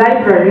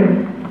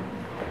library,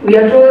 we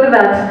are told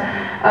that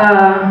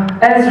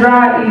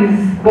Ezra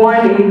is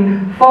born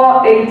in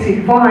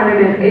 480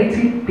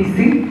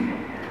 BC.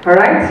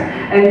 Alright?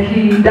 And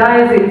he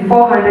dies in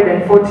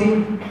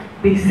 440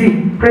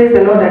 BC. Praise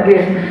the Lord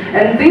again.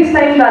 And this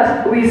time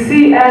that we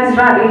see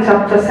Ezra in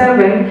chapter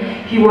 7,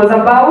 he was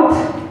about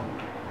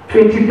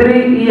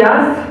 23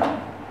 years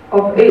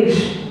of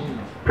age.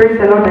 Praise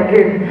the Lord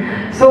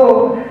again.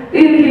 So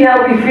in here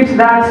we fit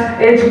that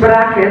age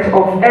bracket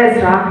of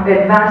Ezra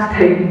at that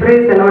time.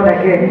 Praise the Lord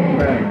again.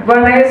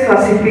 Bwana Yesu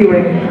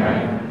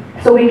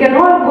asifiwe. So we can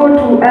all go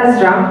to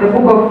Ezra, the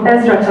book of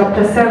Ezra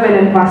chapter 7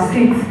 and verse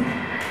 6,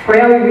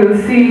 where we will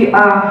see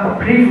a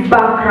brief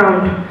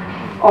background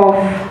of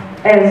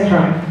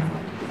Ezra.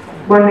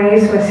 Bwana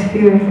Yesu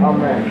asifiwe.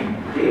 Amen.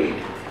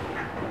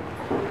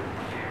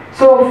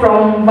 So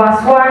from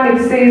verse 1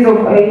 it says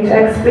it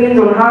explains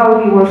on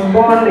how he was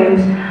born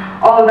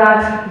and all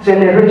that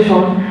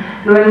generation.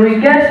 When we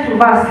get to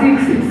verse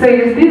 6, it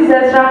says, this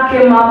Ezra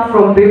came up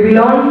from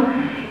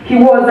Babylon. He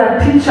was a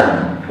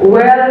teacher,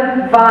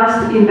 well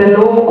versed in the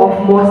law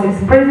of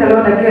Moses. Praise the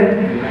Lord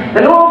again.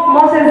 The law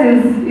of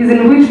Moses is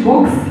in which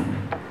books?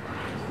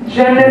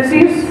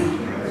 Genesis,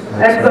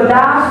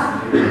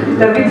 Exodus,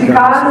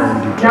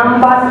 Leviticus,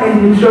 Numbers,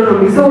 and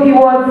Deuteronomy. So he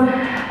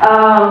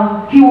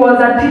was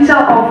a teacher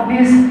of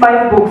these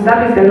 5 books.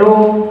 That is the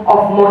law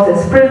of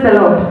Moses. Praise the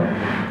Lord.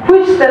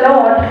 Which the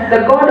Lord,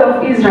 the God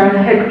of Israel,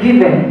 had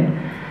given.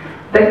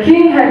 The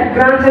king had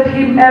granted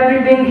him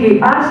everything he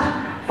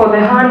asked, for the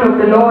hand of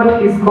the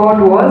Lord his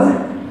God was.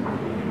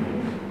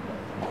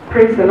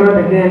 Praise the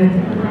Lord again.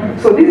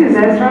 So this is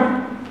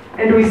Ezra,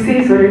 and we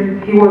see,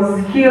 he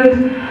was skilled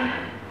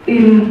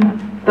in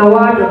the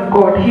word of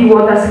God. He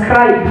was a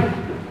scribe.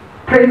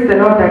 Praise the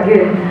Lord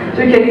again.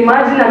 So you can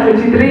imagine a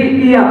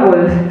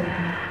 23-year-old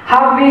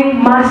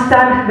having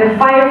mastered the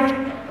 5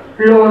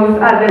 laws,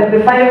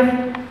 the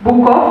 5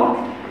 book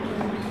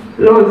of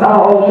laws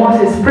of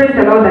Moses. Praise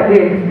the Lord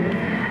again.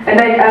 And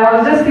I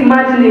was just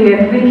imagining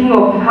and thinking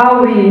of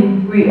how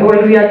when we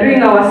are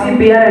doing our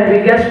CPR and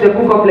we get to the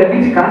book of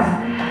Leviticus,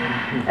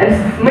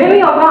 and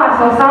many of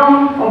us or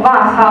some of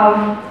us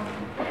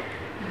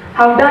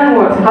have done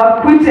what?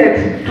 Have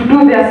quitted to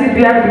do their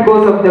CPR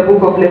because of the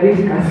book of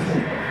Leviticus.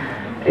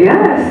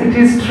 Yes, it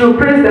is true.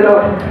 Praise the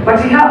Lord.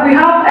 But we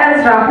have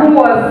Ezra, who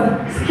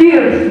was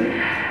skilled,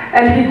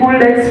 and he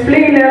could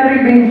explain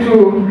everything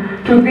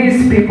to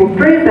these people.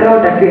 Praise the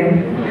Lord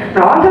again.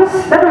 Now, that was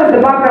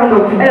the background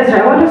of Ezra.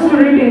 I want us to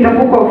read in the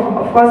book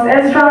of course,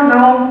 Ezra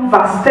now,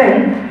 verse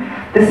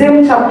 10, the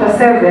same chapter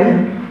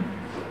 7,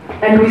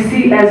 and we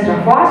see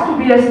Ezra. For us to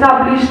be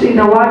established in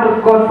the word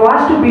of God, for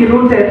us to be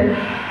rooted,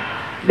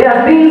 there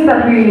are things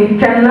that we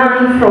can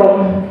learn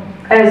from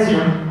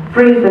Ezra.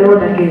 Praise the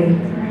Lord again.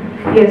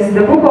 Yes,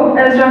 the book of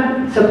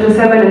Ezra, chapter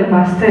 7 and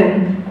verse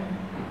 10.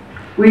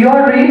 We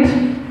all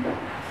read.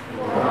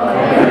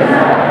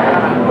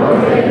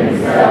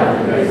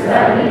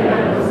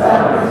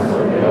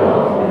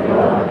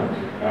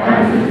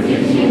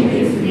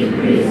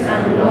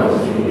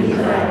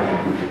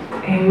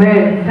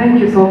 Amen. Thank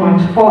you so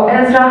much. For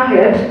Ezra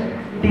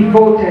had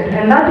devoted,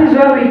 and that is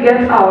where we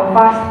get our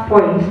first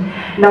point,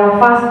 and our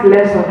first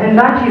lesson, and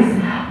that is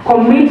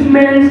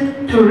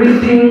commitment to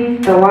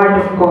reading the Word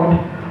of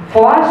God.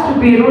 For us to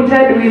be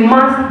rooted, we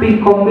must be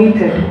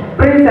committed.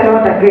 Praise the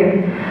Lord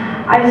again.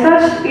 I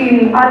searched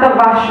in other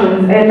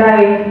versions and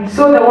I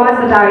saw the words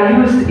that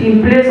are used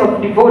in place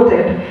of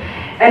devoted,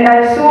 and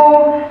I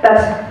saw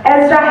that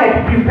Ezra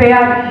had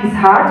prepared his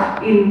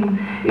heart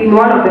in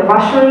one of the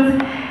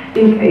versions.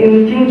 In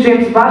King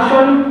James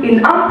Version,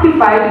 in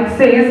Amplified, it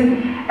says,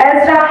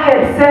 Ezra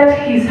had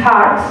set his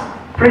heart,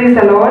 praise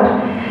the Lord,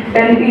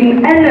 and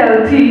in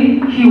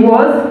NLT, he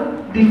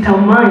was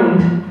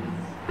determined.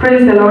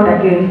 Praise the Lord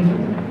again.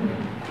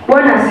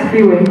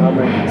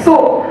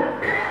 So,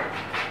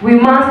 we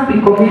must be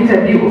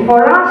committed.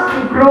 For us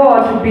to grow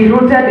or to be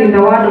rooted in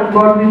the Word of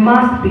God, we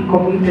must be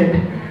committed.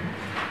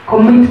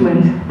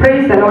 Commitment.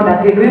 Praise the Lord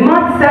again. We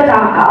must set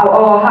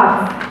our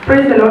hearts.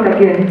 Praise the Lord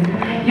again.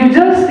 You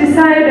just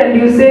decide and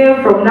you say,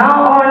 from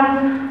now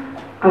on,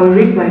 I will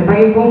read my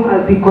Bible,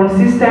 I'll be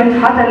consistent.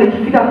 Hata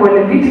nikifika kwa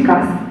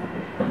Leviticus,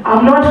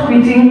 I'm not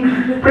quitting.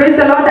 Praise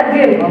the Lord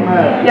again.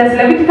 Amen. Yes,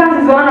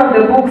 Leviticus is one of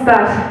the books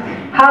that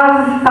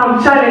has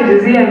some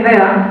challenges here and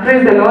there.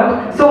 Praise the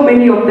Lord. So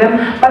many of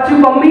them. But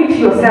you commit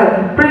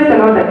yourself. Praise the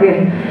Lord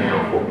again.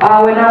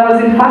 When I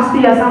was in first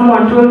year,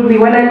 someone told me,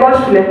 when I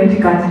got to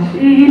Leviticus,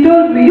 he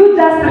told me, you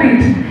just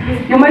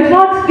read. You might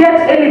not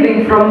get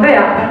anything from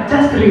there, but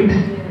just read.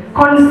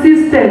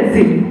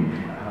 Consistency.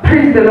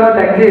 Praise the Lord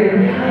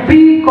again.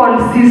 Be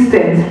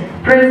consistent.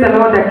 Praise the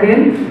Lord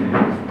again.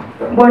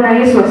 Bwana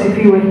Yesu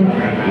asifiwe.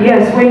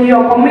 Yes, when you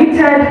are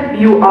committed,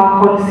 you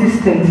are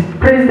consistent.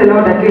 Praise the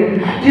Lord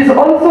again. It is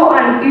also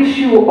an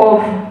issue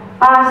of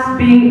us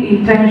being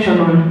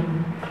intentional.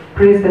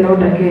 Praise the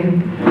Lord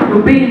again.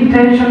 To be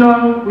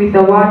intentional with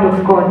the Word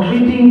of God,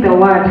 reading the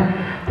Word.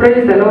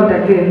 Praise the Lord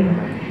again.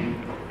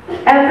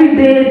 Every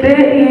day,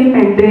 day in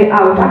and day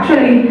out.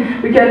 Actually,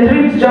 we can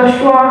read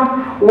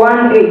Joshua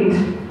 1:8,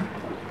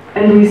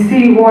 and we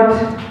see what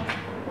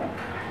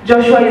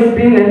Joshua is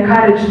being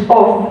encouraged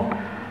of.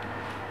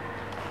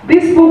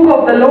 This book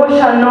of the law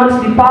shall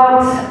not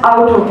depart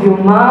out of your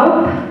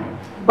mouth,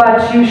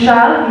 but you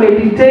shall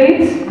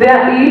meditate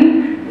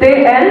therein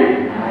day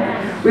and,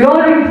 we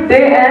all read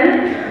day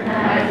and,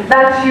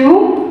 that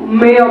you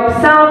may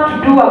observe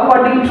to do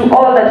according to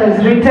all that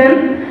is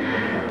written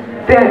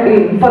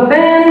therein. For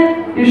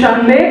then you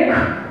shall make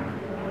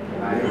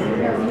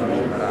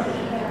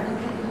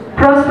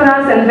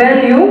prosperous, and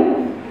then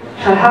you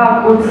shall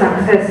have good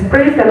success.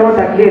 Praise the Lord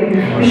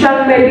again. You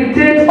shall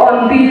meditate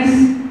on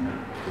these.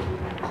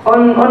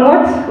 On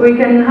what? We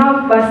can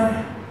have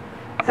verse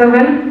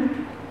 7,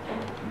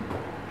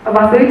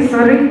 verse 8,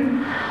 sorry.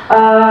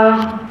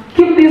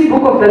 Keep this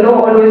book of the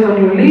law always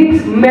on your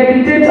lips.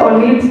 Meditate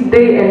on it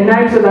day and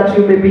night so that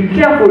you may be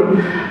careful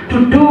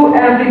to do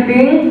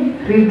everything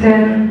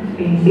written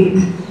in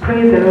it.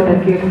 Praise the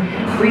Lord again.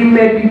 We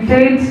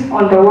meditate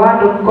on the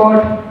word of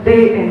God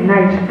day and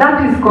night.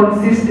 That is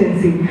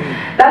consistency.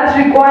 That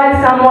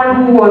requires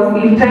someone who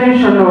was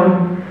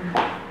intentional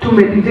to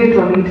meditate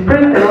on it.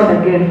 Praise the Lord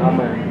again.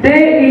 Amen.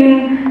 Day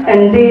in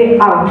and day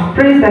out.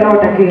 Praise the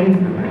Lord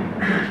again.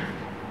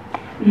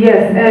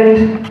 Yes,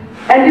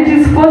 and it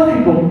is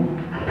possible.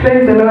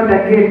 Praise the Lord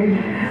again.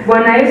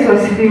 Bwana Yesu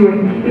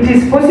asifiwe. It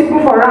is possible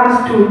for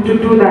us to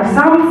do that.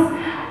 Psalms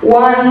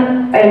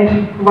 1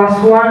 and verse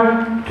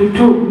 1 to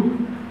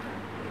 2.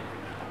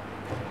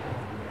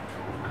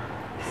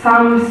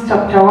 Psalms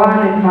chapter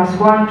 1 and verse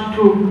 1 to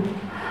 2.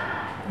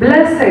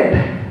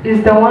 Blessed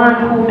is the one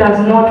who does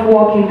not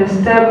walk in the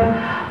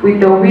step with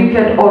the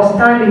wicked, or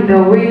stand in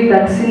the way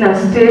that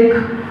sinners take,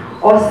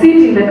 or sit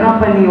in the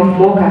company of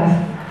mockers,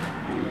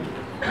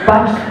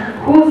 but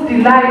whose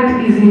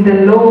delight is in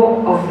the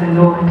law of the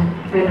Lord,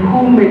 and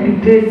who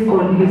meditates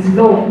on his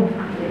law.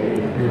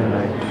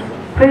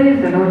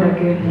 Praise the Lord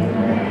again.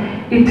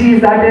 It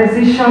is a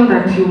decision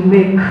that you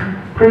make,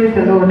 praise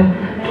the Lord,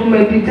 to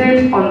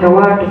meditate on the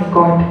word of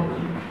God.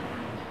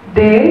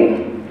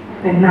 Day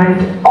and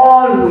night,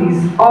 always,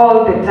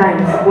 all the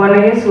times.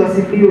 Bwana Yesu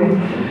asifiwe.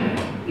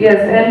 Yes,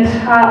 and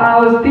I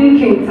was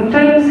thinking,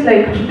 sometimes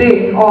like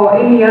today or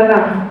any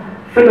other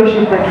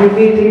fellowship that we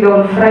meet, either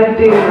on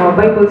Friday in our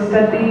Bible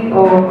study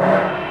or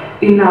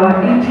in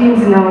our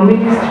eatings, in our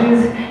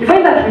ministries, you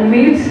find that we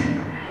meet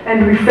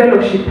and we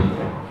fellowship.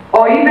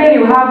 Or even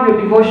you have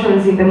your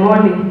devotions in the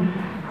morning.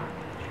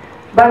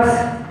 But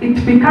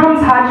it becomes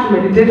hard to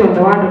meditate on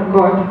the word of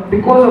God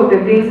because of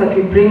the things that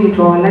we bring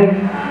into our life.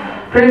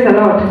 Praise the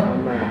Lord.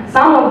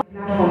 Some of the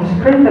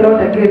platforms, praise the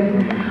Lord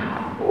again.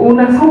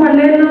 Unasoma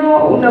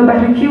neno,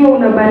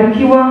 unabarikiwa,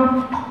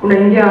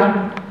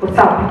 unaingia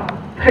WhatsApp.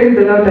 Praise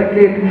the Lord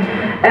again.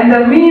 And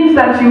the means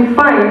that you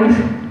find,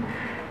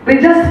 they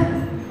just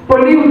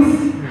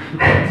pollute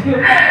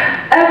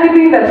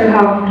everything that you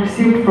have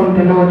received from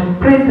the Lord.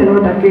 Praise the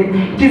Lord again.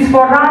 It is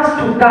for us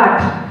to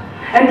guard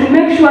and to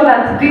make sure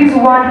that this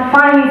word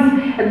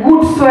finds a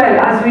good soil,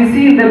 as we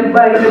see in the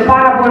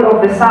parable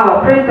of the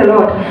sower. Praise the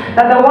Lord.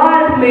 That the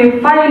word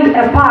may find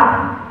a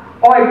path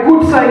or a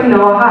good soil in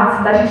our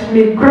hearts, that it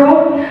may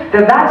grow the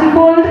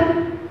 30-fold,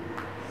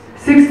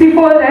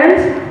 60-fold,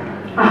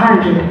 and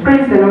 100.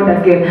 Praise the Lord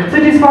again. So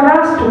it is for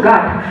us to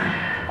guard.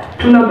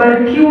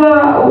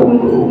 Tunabarikiwa,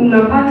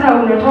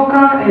 unapata,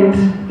 unatoka, and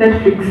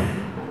Netflix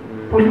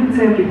pollutes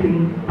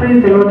everything.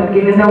 Praise the Lord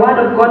again. And the word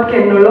of God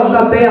can no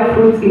longer bear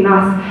fruits in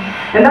us.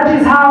 And that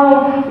is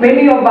how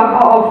many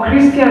of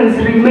Christians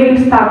remain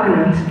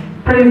stagnant.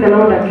 Praise the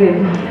Lord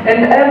again.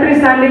 And every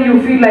Sunday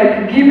you feel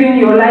like giving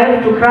your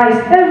life to Christ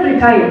every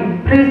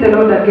time. Praise the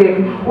Lord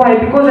again. Why?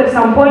 Because at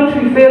some point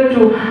we fail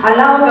to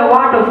allow the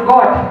word of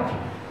God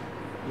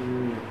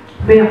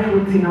bear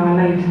fruits in our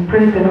lives.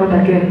 Praise the Lord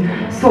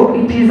again. So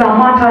it is a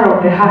matter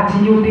of the heart.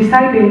 You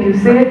decide and you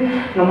say,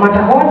 no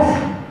matter what,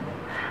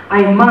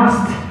 I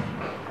must.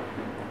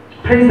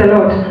 Praise the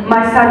Lord.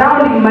 My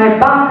surrounding, my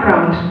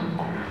background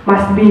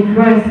must be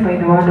influenced by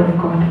the word of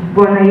God.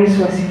 Bwana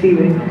Yesu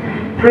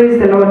asifiwe. Praise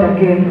the Lord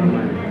again.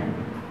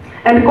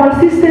 And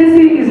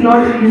consistency is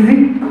not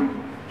easy.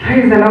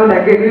 Praise the Lord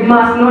again. We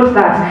must note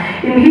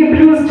that. In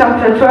Hebrews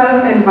chapter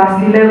 12 and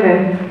verse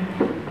 11,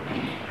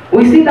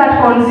 we see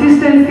that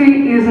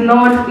consistency is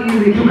not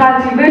easy. To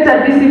cultivate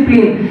a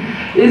discipline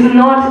is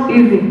not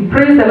easy.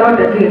 Praise the Lord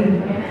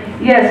again.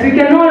 Yes, we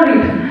can all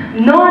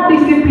read. No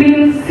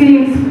discipline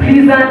seems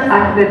pleasant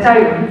at the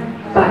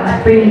time,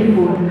 but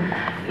painful.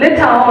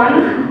 Later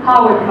on,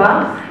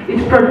 however,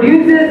 it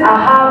produces a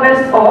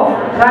harvest of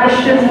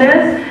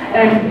righteousness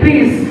and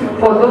peace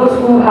for those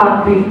who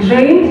have been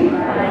trained.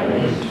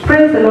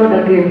 Praise the Lord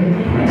again.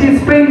 It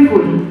is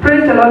painful.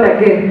 Praise the Lord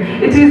again.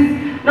 It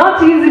is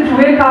not easy to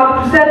wake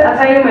up, to set a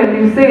time and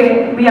you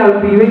say, me, I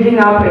will be waking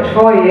up at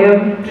 4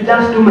 a.m. to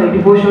just do my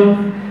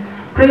devotions.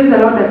 Praise the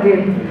Lord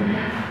again.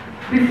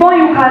 Before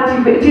you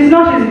cultivate, it is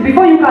not easy.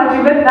 Before you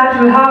cultivate that,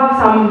 you'll have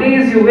some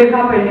days you wake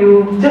up and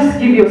you just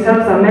give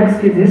yourself some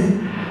excuses.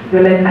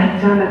 You're like, I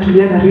jana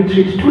tulienda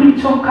retreat,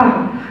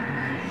 tulichoka.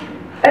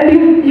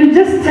 And you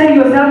just tell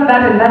yourself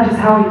that, and that is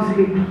how you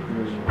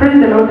sleep. Praise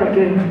the Lord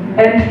again.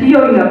 And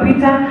here in a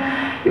Peter,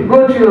 you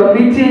go to your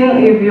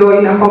meeting, if you're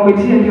in a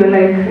committee and you're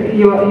like,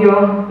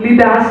 your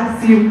leader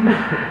asks you,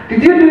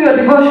 did you do your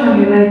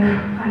devotion? You're like,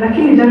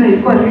 lakini jana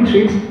ilikuwa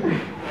retreat.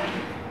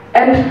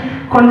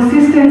 And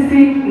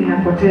consistency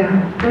inapotea.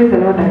 Praise the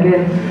Lord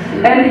again.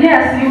 And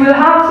yes, you will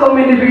have so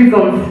many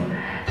reasons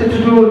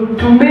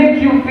to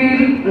make you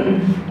feel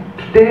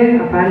today,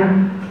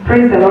 apana.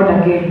 Praise the Lord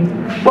again.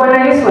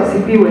 Bwana Yesu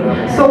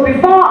asifiwe. So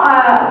before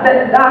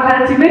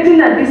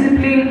cultivating a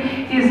discipline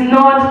is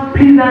not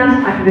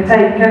pleasant at the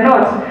time.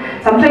 Cannot.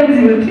 Sometimes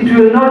it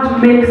will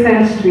not make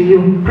sense to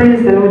you.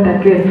 Praise the Lord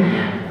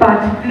again.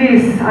 But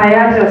please, I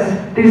urge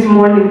us this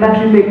morning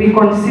that we may be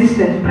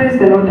consistent. Praise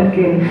the Lord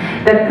again.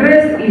 The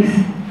grace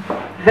is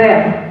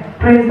there.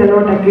 Praise the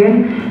Lord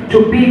again.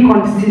 To be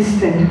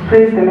consistent.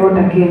 Praise the Lord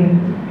again.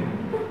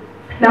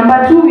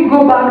 Number 2, we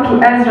go back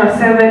to Ezra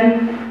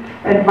 7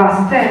 and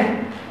verse 10.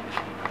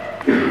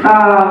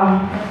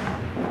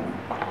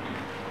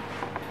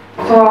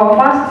 So our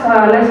first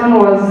lesson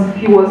was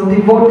he was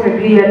devoted.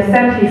 He had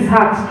set his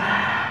heart.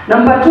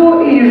 Number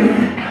 2 is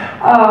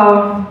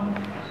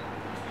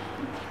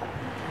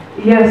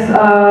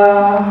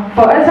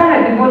for Ezra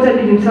had devoted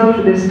himself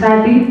to the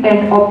study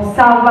and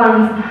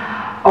observance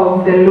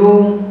of the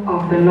law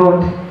of the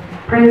Lord.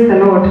 Praise the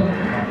Lord.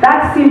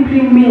 That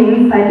simply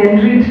means, I can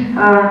read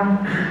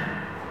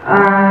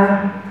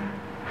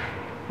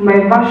my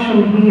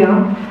version here,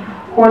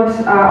 what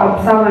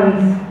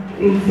observance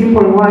in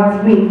simple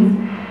words means.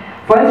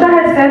 For Ezra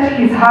had set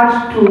his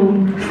heart to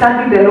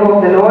study the law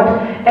of the Lord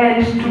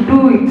and to do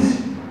it.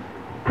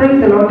 Praise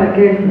the Lord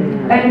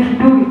again. And to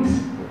do it.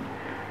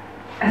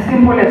 As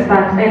simple as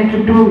that. And to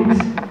do it.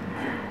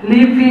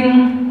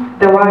 Living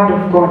the word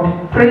of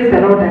God. Praise the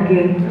Lord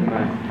again.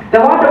 The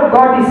word of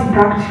God is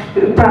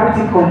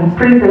practical.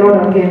 Praise the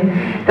Lord again.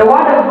 The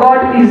word of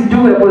God is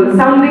doable.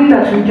 Something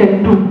that we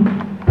can do.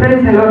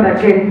 Praise the Lord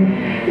again.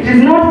 It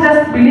is not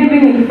just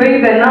believing in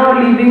faith and now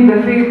living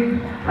the faith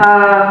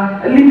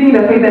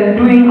and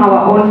doing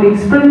our own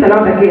things. Praise the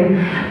Lord again.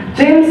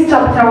 James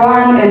chapter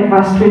 1 and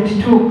verse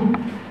 22.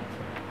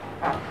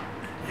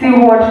 See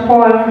what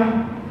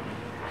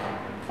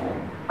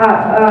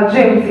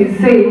James is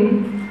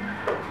saying.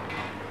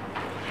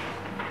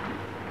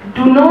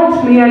 Do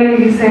not merely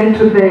listen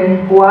to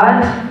the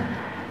word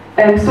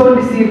and so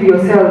deceive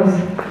yourselves.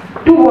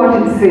 Do what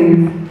it says.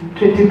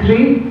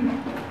 23.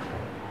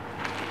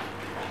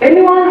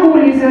 Anyone who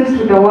listens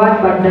to the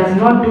word but does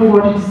not do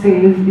what it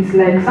says is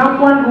like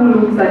someone who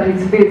looks at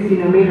his face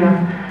in a mirror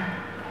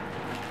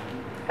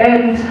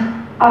and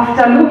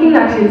after looking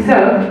at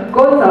himself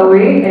goes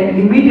away and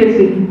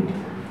immediately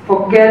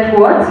forget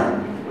what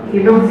he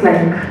looks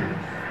like.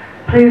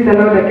 Praise the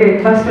Lord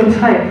again. Verse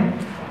 25.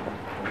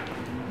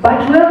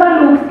 But whoever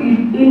looks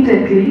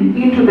intently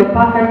into the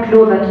perfect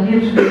law that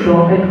gives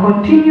wisdom and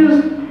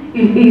continues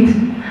in it,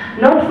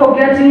 not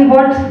forgetting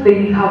what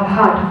they have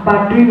heard,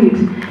 but doing it,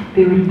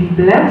 they will be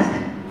blessed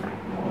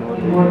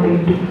in what they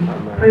do.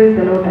 Praise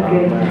the Lord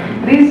again.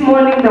 This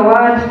morning the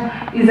word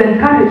is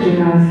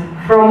encouraging us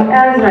from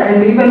Ezra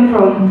and even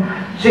from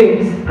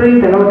James.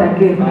 Praise the Lord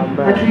again.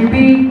 That we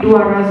be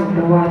doers of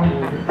the word.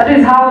 That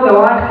is how the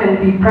word can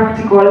be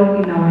practical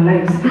in our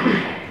lives.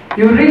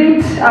 You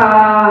read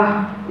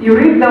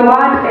the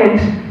word and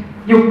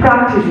you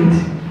practice it.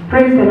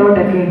 Praise the Lord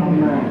again.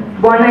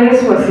 Bwana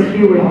Yesu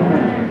asifiwe.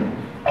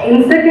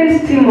 In 2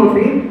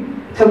 Timothy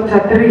chapter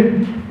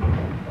 3,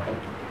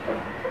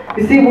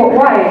 you see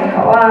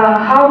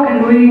how can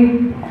we,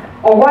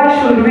 or why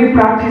should we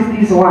practice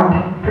this word?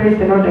 Praise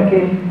the Lord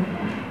again.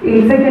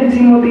 In 2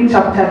 Timothy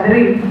chapter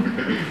 3,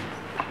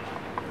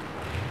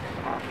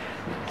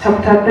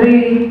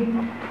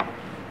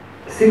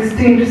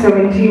 16 to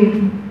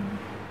 17.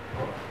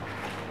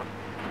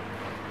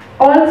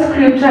 All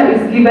scripture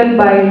is given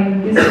by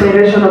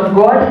inspiration of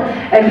God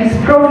and is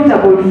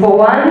profitable for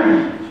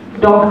one,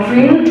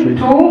 doctrine,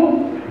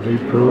 2,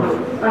 reproof,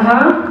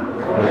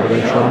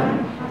 correction,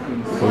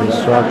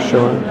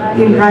 instruction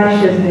in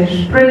righteousness.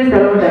 Praise the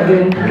Lord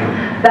again.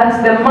 That's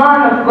the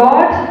man of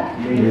God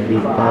may be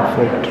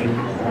perfect,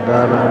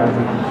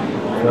 thoroughly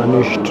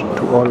furnished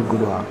to all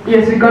good work.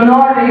 Yes, we can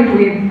all read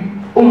with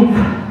oomph.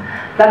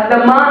 That the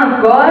man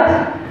of God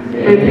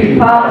may be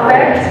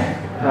perfect,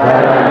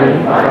 thoroughly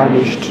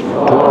furnished to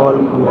all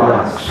good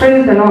works.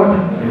 Praise the Lord.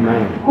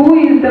 Amen. Who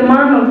is the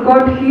man of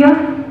God here?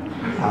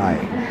 I.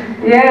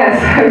 Yes,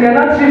 we are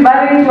not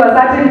referring to a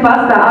certain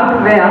pastor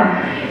out there.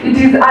 It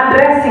is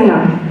addressing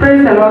us.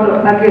 Praise the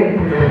Lord again.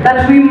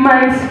 That we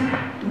might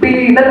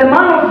be, that the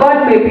man of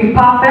God may be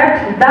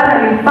perfect,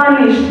 thoroughly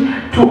furnished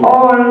to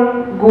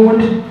all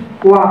good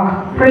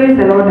work. Praise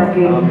the Lord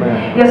again.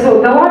 Amen. Yes, so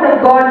the word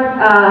of God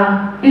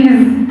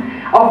is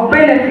of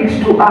benefit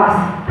to us.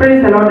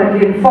 Praise the Lord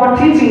again. For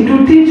teaching,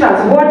 to teach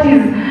us what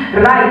is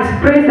right.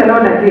 Praise the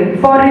Lord again.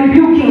 For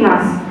rebuking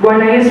us.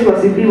 Bwana Yesu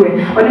asifiwe.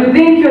 When you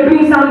think you're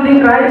doing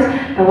something right,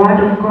 the word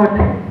of God.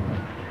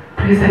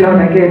 Praise the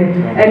Lord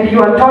again. And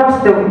you are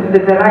taught the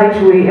right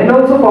way. And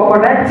also for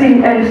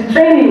correcting and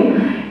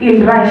training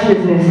in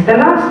righteousness. The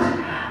last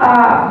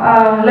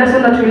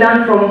lesson that we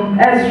learned from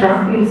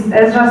Ezra, in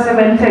Ezra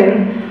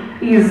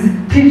 7:10, is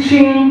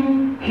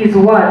teaching his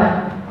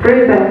word.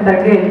 Praise the Lord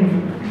again.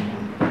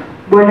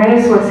 Bwana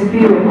Yesu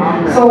asifiwe.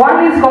 So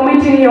one is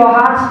committing your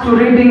heart to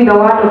reading the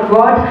word of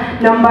God.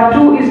 Number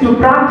 2 is to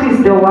practice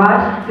the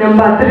word.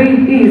 Number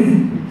 3 is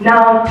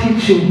now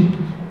teaching.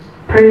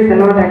 Praise the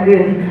Lord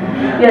again.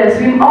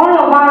 Yes, all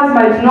of us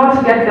might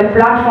not get the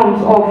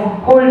platforms of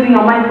holding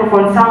a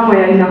microphone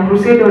somewhere in a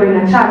crusade or in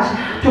a church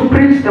to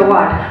preach the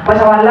word, but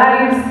our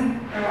lives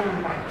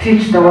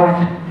teach the word.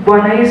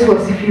 Bwana Yesu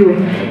asifiwe.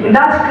 In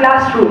that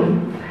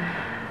classroom,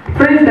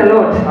 praise the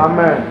Lord.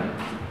 Amen.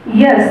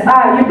 Yes,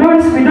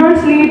 we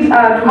don't need to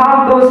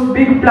have those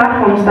big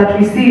platforms that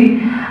we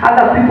see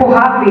other people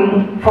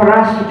having for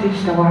us to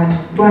teach the word.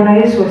 Bwana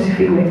Yesu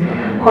asifiwe.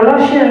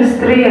 Colossians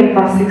 3 and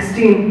verse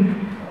 16.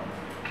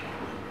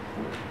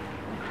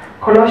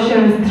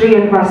 Colossians 3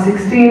 and verse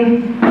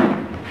 16.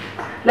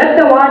 Let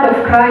the word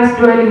of Christ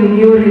dwell in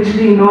you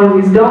richly in all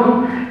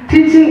wisdom,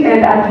 teaching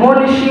and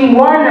admonishing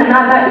one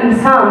another in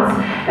psalms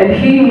and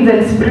hymns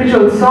and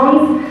spiritual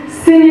songs,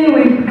 singing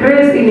with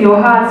grace in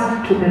your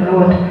hearts to the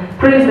Lord.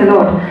 Praise the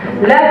Lord.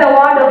 Let the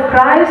word of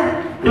Christ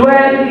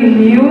dwell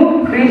in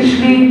you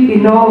richly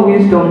in all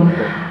wisdom.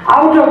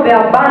 Out of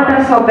the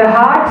abundance of the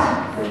heart,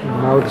 The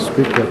mouth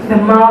speaketh. the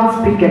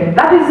mouth speaketh.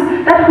 That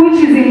is that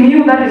which is in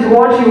you, that is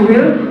what you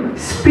will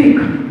speak.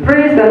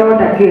 Praise the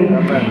Lord again.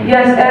 Amen.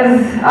 Yes,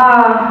 as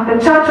the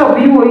church of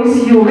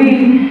uoecu,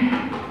 we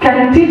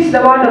can teach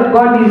the word of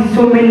God in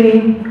so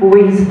many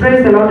ways.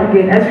 Praise the Lord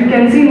again. As we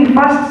can see in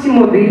 1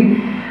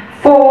 Timothy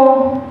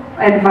 4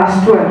 and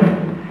verse 12.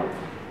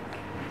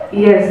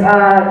 Yes,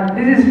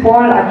 this is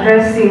Paul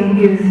addressing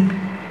his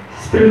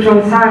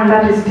spiritual son,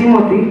 that is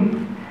Timothy.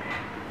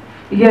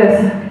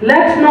 Yes,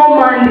 let no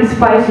man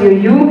despise your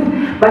youth,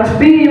 but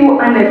be you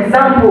an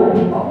example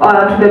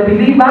to the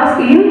believers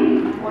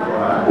in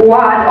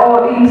word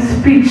or in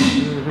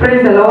speech.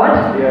 Praise the Lord.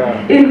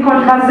 Yeah. In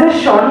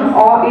conversation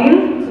or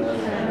in,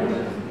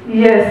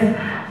 yes,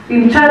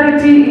 in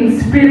charity,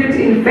 in spirit,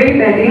 in faith,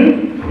 and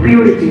in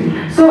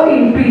purity. So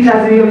in speech,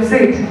 as we have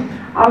said,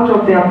 out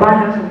of the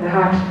abundance of the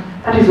heart,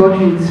 that is what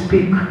you will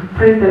speak.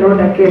 Praise the Lord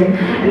again.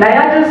 And I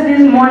urge us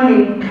this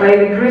morning, by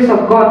the grace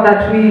of God,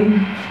 that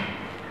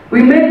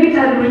we make it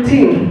a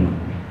routine.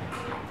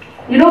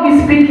 You know,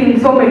 we speak in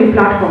so many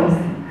platforms.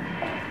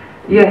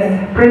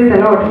 Yes, praise the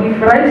Lord.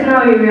 If right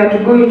now we were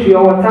to go into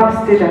your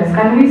WhatsApp status,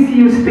 can we see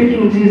you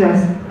speaking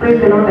Jesus? Praise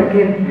the Lord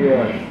again.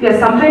 Yeah. Yes,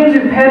 sometimes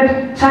we've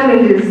had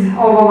challenges of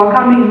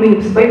overcoming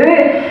memes. By the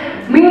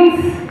way,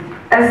 memes,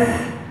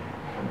 as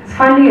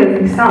funny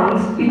as it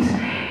sounds,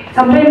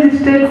 sometimes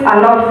it takes a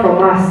lot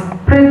from us.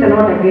 Praise the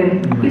Lord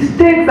again. It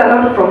takes a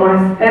lot from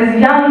us as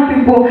young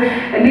people,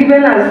 and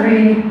even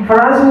for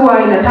us who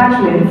are in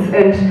attachments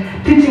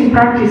and teaching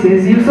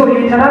practices. You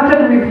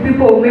interacted with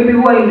people maybe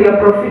who are in their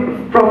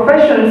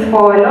professions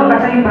for a longer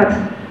time, but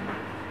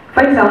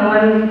find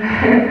someone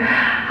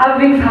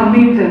having some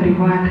memes and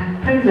reward.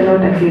 Praise the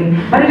Lord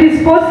again. But it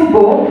is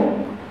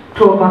possible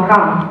to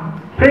overcome.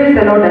 Praise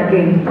the Lord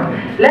again.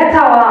 Let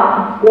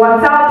our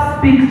WhatsApp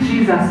speak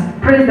Jesus.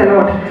 Praise the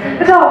Lord.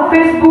 Let our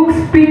Facebook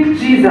speak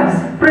Jesus.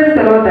 Praise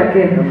the Lord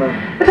again.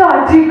 Amen. Let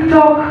our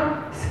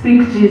TikTok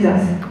speak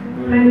Jesus.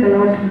 Praise the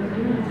Lord.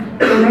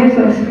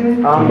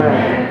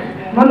 Amen.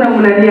 Mbona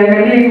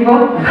mnaniangalia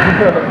hivyo?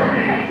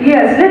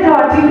 Yes, let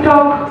our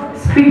TikTok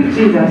speak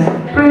Jesus.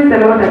 Praise the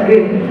Lord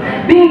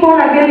again. Being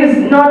born again is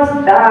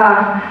not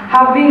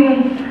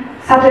having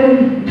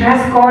certain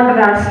dress code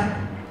that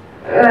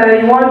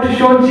you want to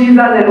show Jesus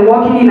and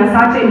walking in a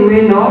certain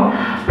way, no.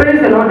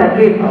 Praise the Lord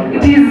again.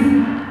 It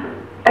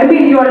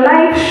is, your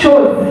life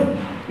shows,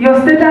 your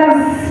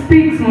status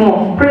speaks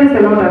more. Praise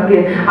the Lord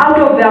again. Out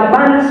of the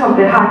abundance of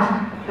the heart,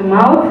 the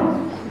mouth.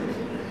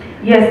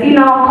 Yes, in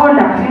our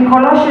conduct, in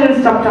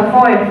Colossians chapter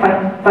 4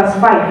 and verse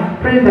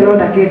 5. Praise the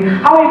Lord again.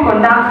 How you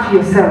conduct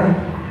yourself.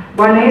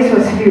 Bwana Yesu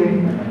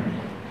asifiwe.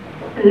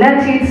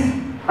 Let it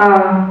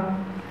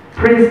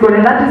praise God,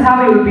 and that is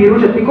how you will be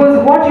rooted.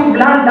 Because what you've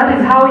learned, that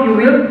is how you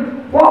will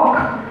walk.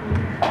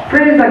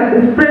 Praise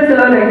the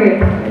Lord again.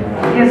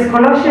 Yes,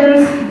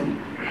 Colossians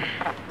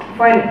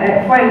 4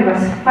 and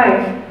verse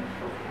 5.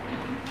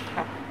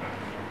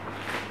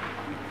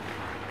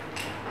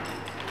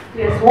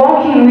 Yes,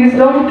 walk in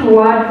wisdom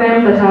toward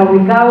them that are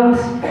without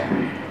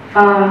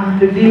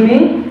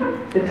redeeming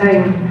the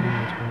time.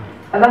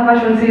 Other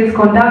version says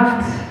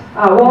conduct,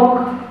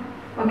 walk.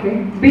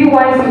 Okay, be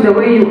wise in the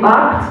way you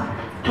act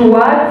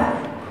towards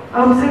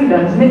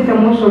outsiders. Make the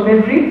most of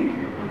every.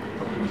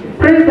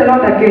 Praise the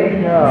Lord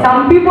again. Yeah.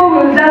 Some people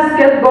will just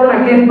get born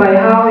again by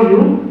how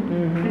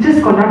you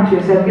just conduct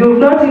yourself. You will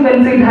not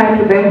even say hi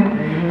to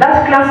them.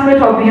 That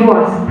classmate of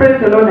yours, praise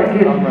the Lord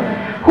again,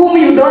 Amen. whom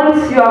you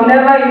have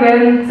never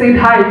even said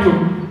hi to,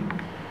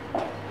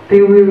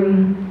 they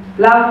will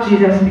love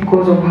Jesus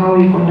because of how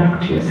you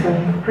conduct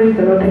yourself. Praise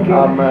the Lord again.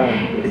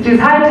 Amen. It is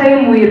high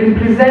time we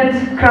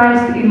represent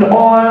Christ in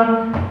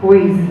all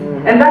ways.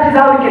 And that is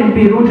how we can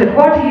be rooted.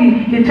 What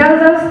he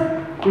tells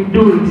us, we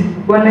do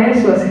it. Bwana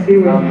Yesu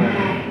asifiwe.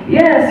 Amen.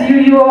 Yes,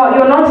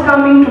 you're not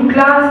coming to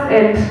class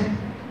and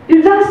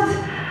you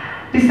just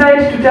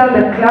decide to tell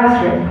the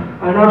class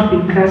rep, I'll not be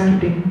in class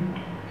today.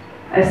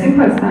 As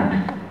simple as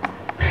that.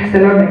 Praise the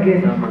Lord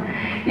again.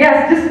 Amen.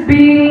 Yes, just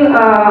being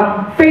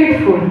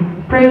faithful.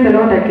 Praise the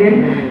Lord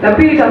again. The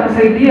pili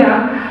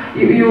itakusaidia,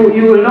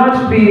 you will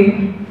not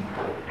be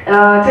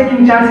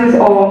taking chances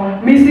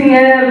or missing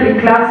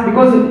every class,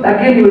 because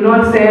again you will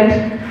not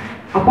send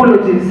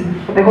apologies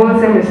for the whole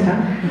semester.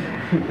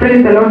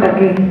 Praise the Lord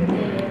again.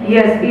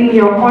 Yes, in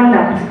your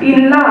conduct,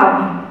 in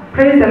love.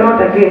 Praise the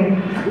Lord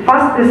again.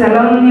 1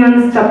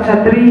 Thessalonians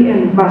chapter 3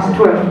 and verse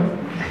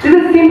 12. This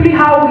is simply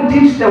how we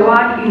teach the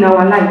word in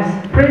our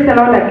lives. Praise the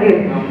Lord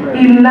again.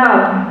 In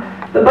love.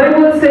 The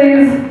Bible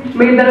says,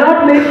 may the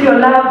Lord make your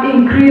love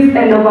increase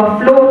and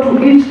overflow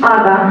to each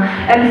other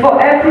and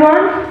for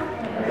everyone.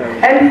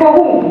 And for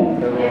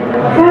whom?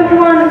 For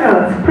everyone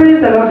else.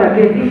 Praise the Lord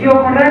again. If you're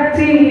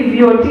correcting, if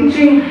you're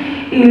teaching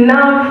in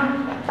love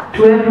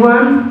to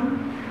everyone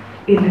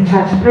in the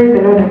church. Praise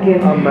the Lord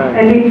again. Amen.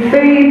 And in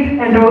faith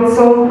and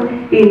also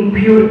in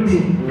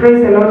purity.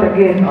 Praise the Lord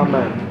again.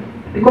 Amen.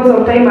 Because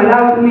of time,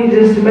 allow me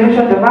just to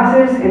mention the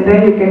verses and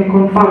then you can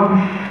confirm.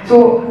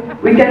 So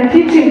we can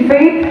teach in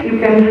faith. You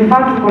can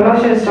refer to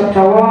Colossians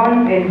chapter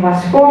 1 and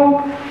verse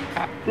 4.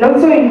 And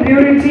also in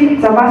purity,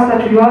 it's a verse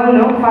that we all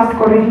know, 1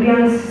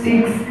 Corinthians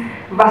 6,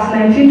 verse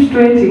 19 to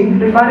 20,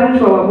 referring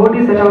to our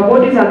bodies, that our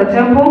bodies are the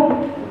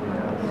temple,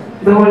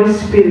 the Holy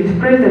Spirit.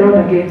 Praise the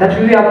Lord again, that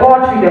we are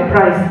bought with a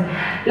price.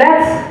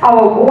 Let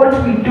what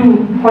we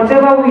do,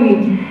 whatever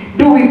we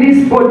do with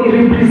this body,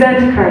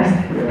 represent Christ.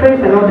 Praise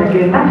the Lord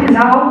again. That is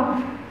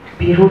how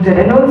be rooted.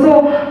 And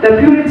also the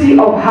purity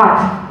of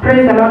heart.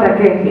 Praise the Lord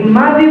again. In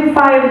Matthew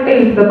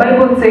 5:8, the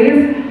Bible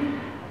says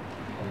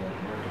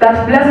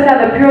that blessed are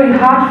the pure in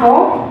heart,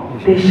 for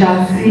they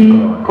shall see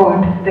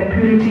God. The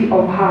purity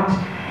of heart.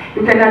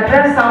 You can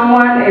address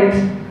someone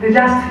and they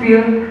just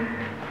feel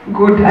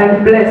good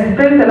and blessed.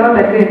 Praise the Lord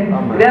again.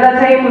 Amen. The other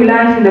time we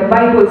learned in the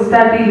Bible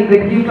study the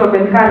gift of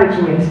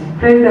encouragement.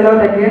 Praise the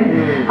Lord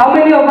again. How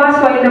many of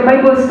us were in the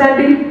Bible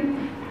study?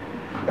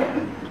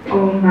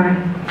 Oh my.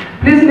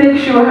 Please make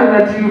sure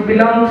that you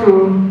belong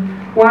to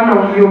one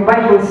of your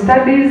Bible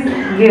studies.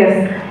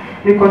 Yes,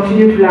 we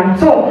continue to learn.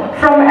 So,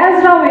 from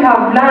Ezra we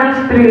have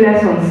learned 3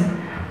 lessons.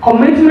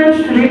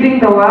 Commitment to reading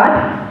the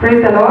word.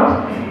 Praise the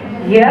Lord.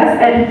 Yes,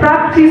 and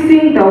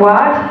practicing the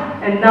word,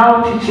 and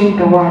now teaching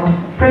the word.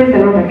 Praise the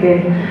Lord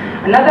again.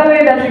 Another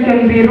way that we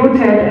can be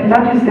rooted, and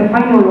that is the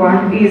final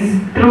one, is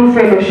through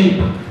fellowship.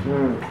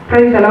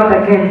 Praise the Lord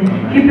again.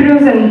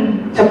 Hebrews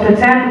in chapter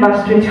 10,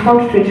 verse 24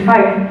 to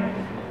 25.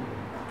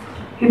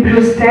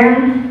 Hebrews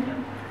 10.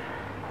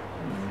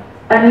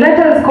 And let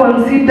us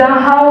consider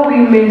how we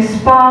may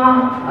spur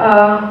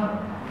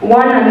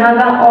one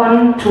another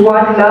on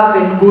toward love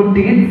and good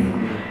deeds.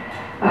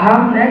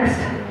 Next.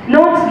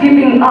 Not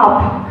giving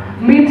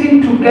up,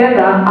 meeting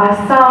together as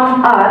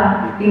some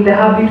are in the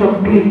habit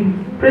of doing.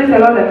 Praise the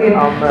Lord again.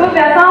 Amen. So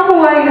there are some who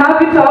are in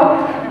habit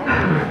of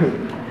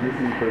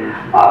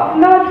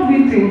not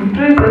meeting.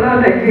 Praise the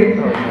Lord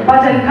again.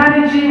 But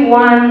encouraging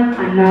one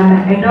another,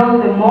 and all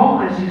the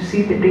more as you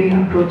see the day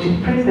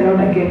approaching. Praise the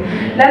Lord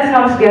again. Let's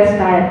not get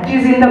tired. It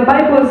is in the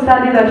Bible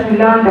study that we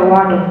learn the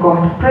word of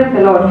God. Praise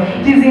the Lord.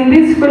 It is in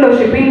this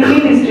fellowship, in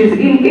ministries,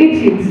 in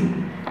meetings,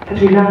 that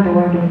we learn the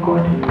word of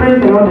God.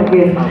 Praise the Lord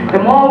again. The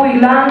more we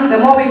learn, the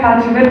more we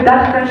cultivate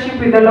that friendship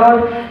with the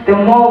Lord, the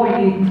more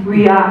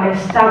we are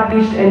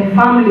established and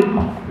firmly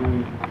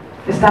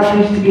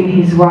established in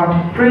His word.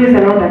 Praise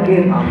the Lord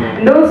again. Amen.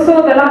 And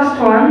also the last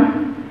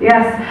one,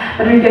 yes,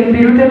 that we can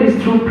be rooted is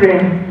through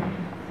prayer.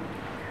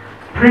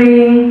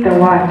 Praying the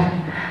word.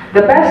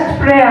 The best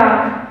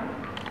prayer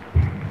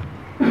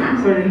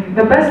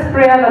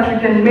that we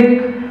can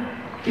make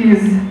is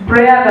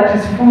prayer that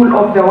is full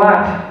of the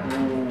word.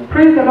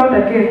 Praise the Lord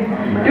again.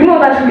 Do you know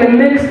that you can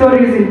make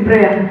stories in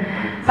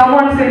prayer?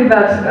 Someone said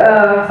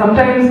that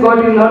sometimes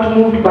God is not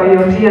moved by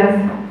your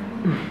tears.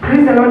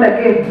 Praise the Lord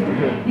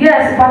again.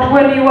 Yes, but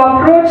when you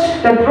approach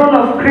the throne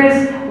of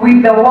grace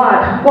with the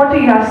word, what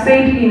He has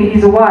said in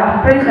His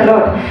word, praise the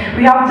Lord.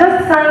 We have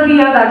just sung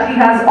here that He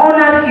has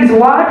honored His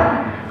word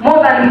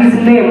more than His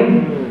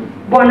name.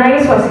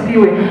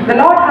 The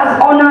Lord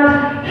has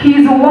honored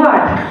His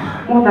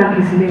word more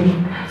than His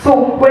name.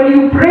 So when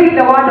you pray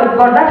the word of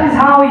God, that is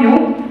how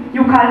you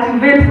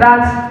cultivate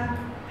that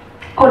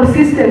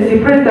consistency.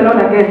 Praise the Lord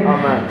again.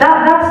 Amen.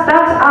 That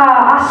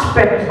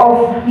aspect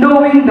of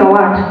knowing the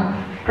word.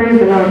 Praise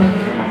the Lord.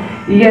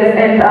 Yes,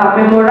 and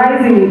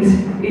memorizing it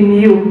in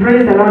you.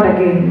 Praise the Lord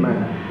again.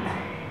 Amen.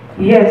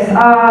 Yes,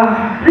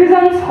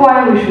 reasons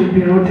why we should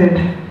be rooted.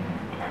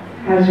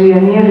 As we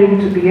are nearing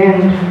to the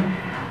end,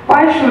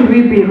 why should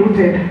we be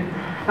rooted?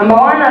 Number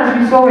one, as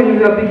we saw when we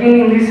were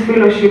beginning this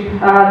fellowship,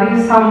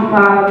 this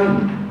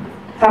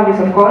service,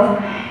 of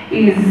course,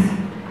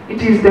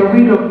 it is the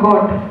will of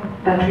God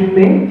that we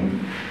may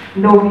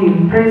know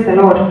Him. Praise the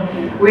Lord.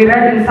 We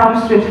read in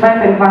Psalms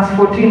 25 and verse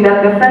 14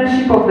 that the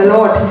friendship of the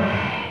Lord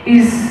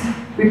is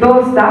with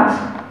those that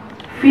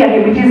fear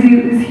Him. It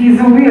is His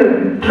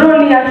will. Draw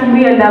near to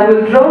me and I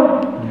will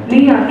draw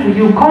near to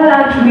you. Call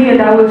unto me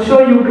and I will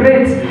show you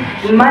great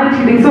and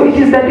mighty things. So it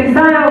is the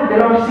desire of the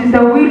Lord. It is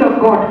the will of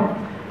God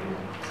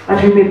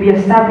that we may be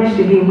established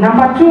in Him.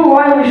 Number two,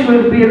 why we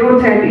should be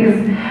rooted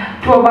is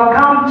to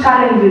overcome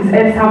challenges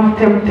and some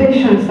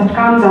temptations that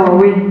comes our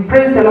way.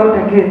 Praise the Lord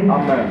again.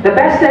 Amen. The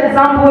best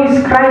example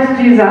is Christ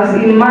Jesus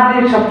in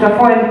Matthew chapter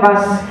 4 and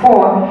verse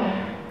 4.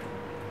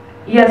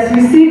 Yes,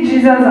 we see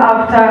Jesus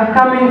after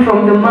coming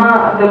from the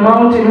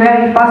mountain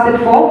where He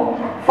fasted for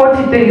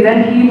 40 days,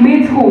 and He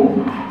meets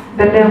who?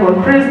 The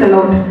devil. Praise the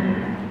Lord.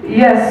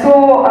 Yes,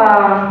 so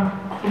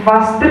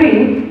verse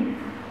 3.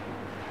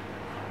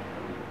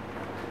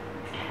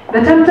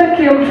 the tempter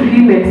came to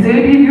him and said,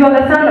 if you are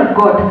the Son of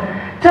God,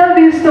 tell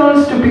these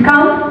stones to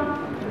become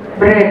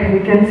bread. We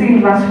can see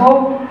in verse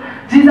 4.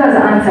 Jesus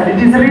answered,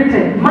 it is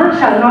written, man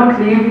shall not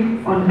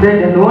live on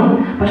bread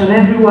alone, but on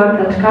every word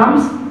that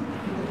comes.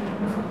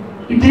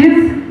 It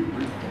is.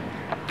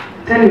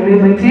 Tell your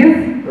neighbor, it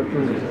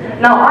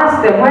is. Now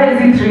ask them, where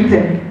is it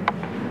written?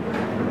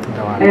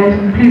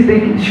 And please, they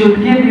should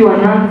give you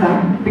an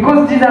answer.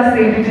 Because Jesus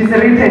said, it is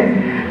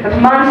written,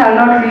 that man shall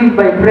not live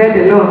by bread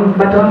alone,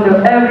 but on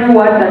every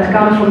word that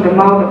comes from the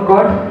mouth of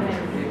God.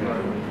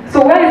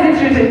 So where is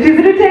it written? It is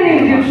written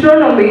in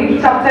Deuteronomy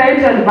chapter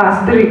 8 and verse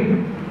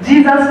 3.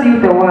 Jesus knew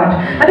the word.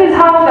 That is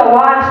how the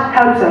word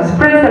helps us.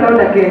 Praise the Lord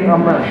again.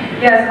 Amen.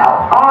 Yes,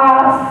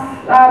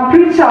 our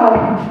preacher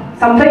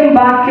some time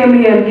back came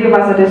here and gave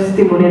us a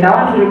testimony, and I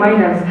want to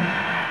remind us.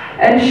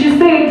 And she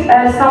said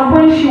at some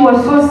point she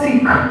was so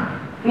sick,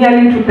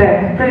 nearly to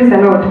death. Praise the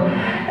Lord.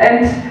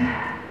 And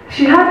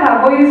she had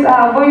the voice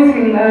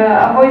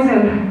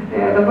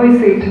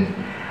said,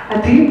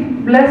 Ati,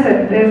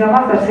 blessed, there's a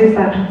verse that says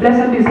that,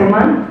 blessed is the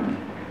man,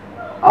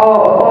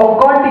 or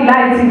God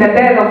delights in the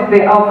death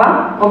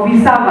of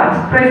his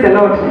servant. Praise the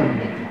Lord.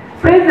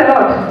 Praise the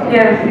Lord.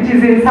 Yes, it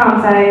is in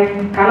Psalms. I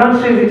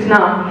cannot trace it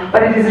now,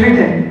 but it is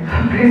written.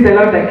 Praise the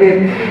Lord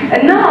again.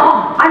 And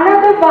now,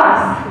 another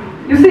verse.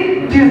 You see,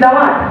 it is the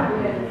word.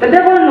 The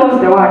devil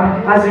knows the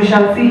word, as we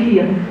shall see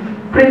here.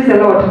 Praise the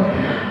Lord.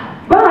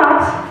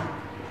 But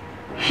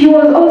he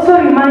was also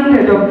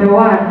reminded of the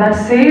word that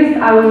says,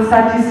 I will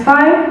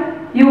satisfy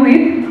you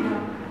with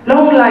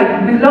long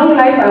life. With long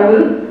life I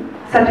will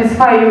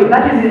satisfy you.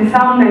 That is in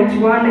Psalm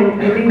 91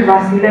 and I think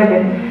verse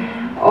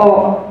 11.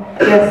 Or,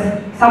 yes,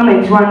 Psalm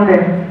 91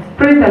 there.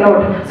 Praise the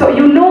Lord. So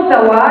you know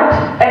the word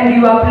and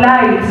you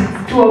apply it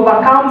to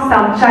overcome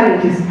some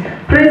challenges.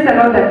 Praise the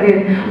Lord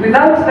again.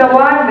 Without the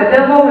word, the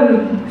devil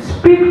will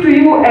speak to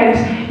you and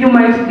you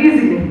might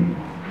easily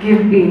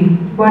give in.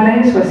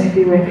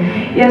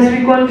 Yes,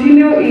 we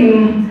continue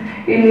in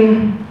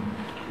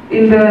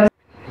the.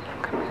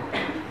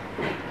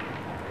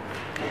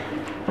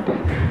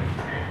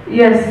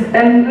 Yes,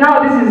 and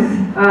now this is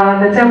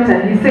the chapter.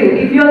 He said,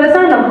 if you are the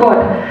Son of God,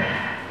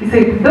 he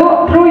said,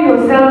 throw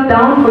yourself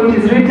down, for it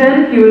is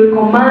written, he will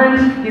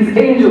command his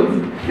angels.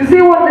 You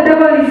see what the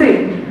devil is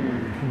saying?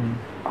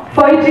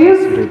 For it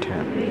is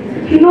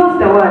written. He knows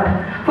the word.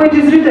 For it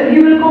is written, he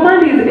will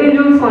command his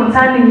angels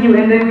concerning you,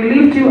 and they will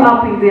lift you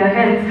up in their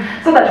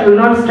hands, so that you will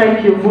not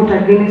strike your foot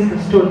against the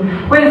stone.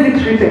 Where is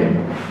it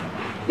written?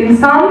 In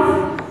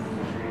Psalms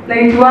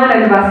 91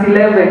 and verse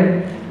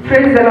 11.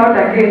 Praise the Lord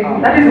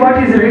again. That is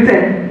what is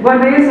written.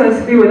 What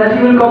Jesus knew, that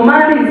he will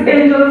command his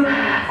angels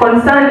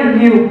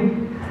concerning you.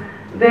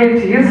 There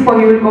it is. For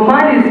he will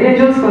command his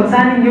angels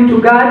concerning you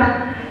to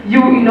guard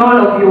you in all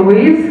of your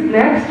ways.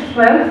 Next,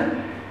 12.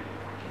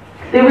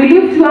 They will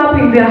lift you up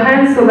in their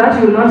hands so that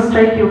you will not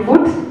strike your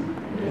foot.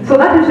 So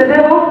that is the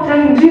devil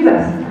telling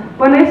Jesus.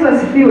 When I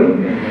was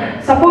feeling.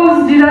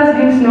 Suppose Jesus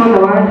didn't know the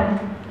word.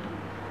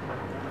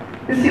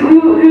 You see,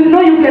 you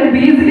know you can be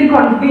easily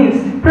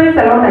convinced. Praise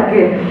the Lord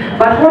again.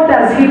 But what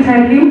does he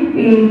tell him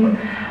in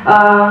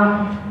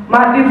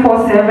Matthew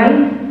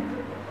 4:7?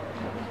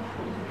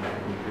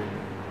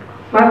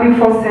 Matthew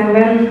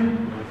 4:7.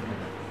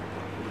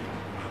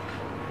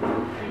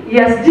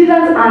 Yes,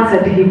 Jesus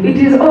answered him, it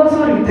is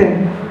also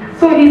written.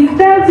 So he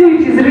tells you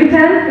it is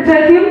written. You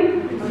tell him,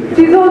 it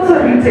is also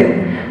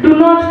written. Do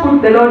not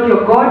put the Lord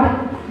your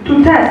God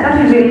to test.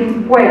 That is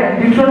in where?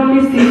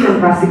 Deuteronomy 6 and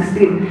verse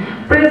 16.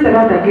 Praise the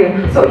Lord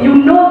again. So you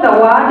know the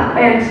word,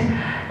 and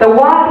the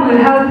word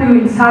will help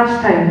you in such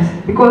times,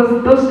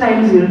 because those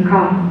times will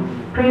come.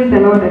 Praise the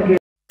Lord again.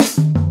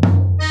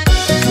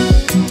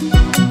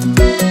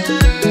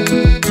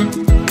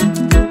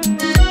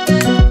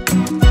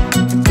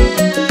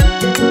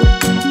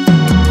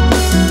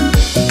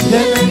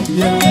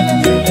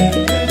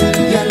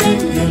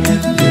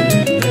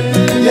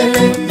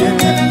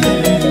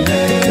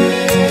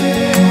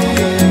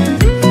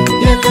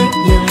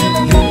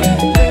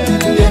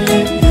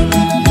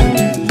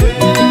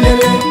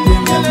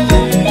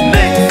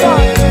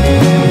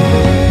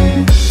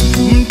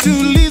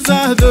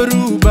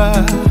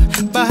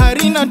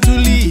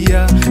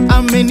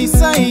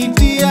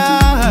 Amenisaidia,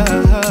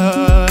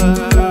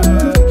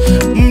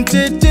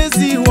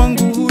 mtetezi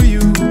wangu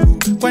huyu,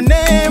 kwa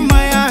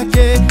neema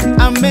yake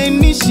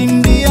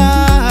amenishindia.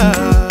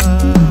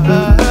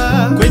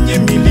 Kwenye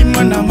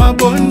milima na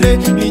mabonde,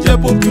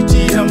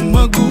 nijapopitia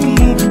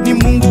magumu, ni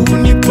Mungu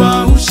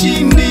hunipa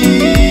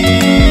ushindi.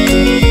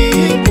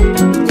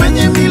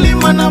 Kwenye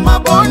milima na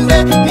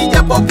mabonde,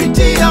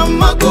 nijapopitia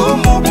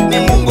magumu, ni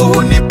Mungu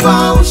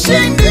hunipa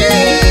ushindi.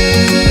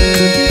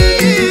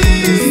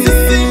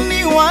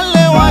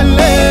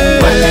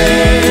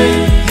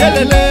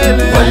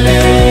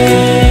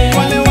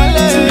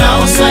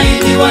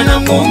 Tunaosaidiwa na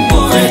Mungu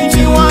wetu,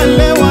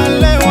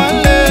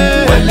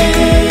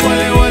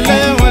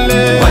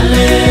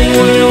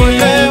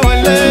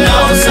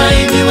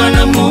 tunaosaidiwa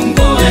na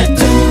Mungu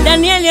wetu.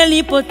 Danieli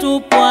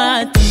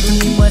alipotupwa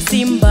tumboni mwa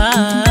simba,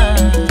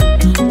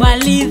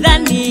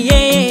 walidhani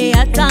yeye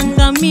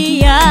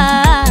atangamia.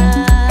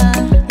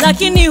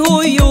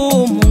 huyu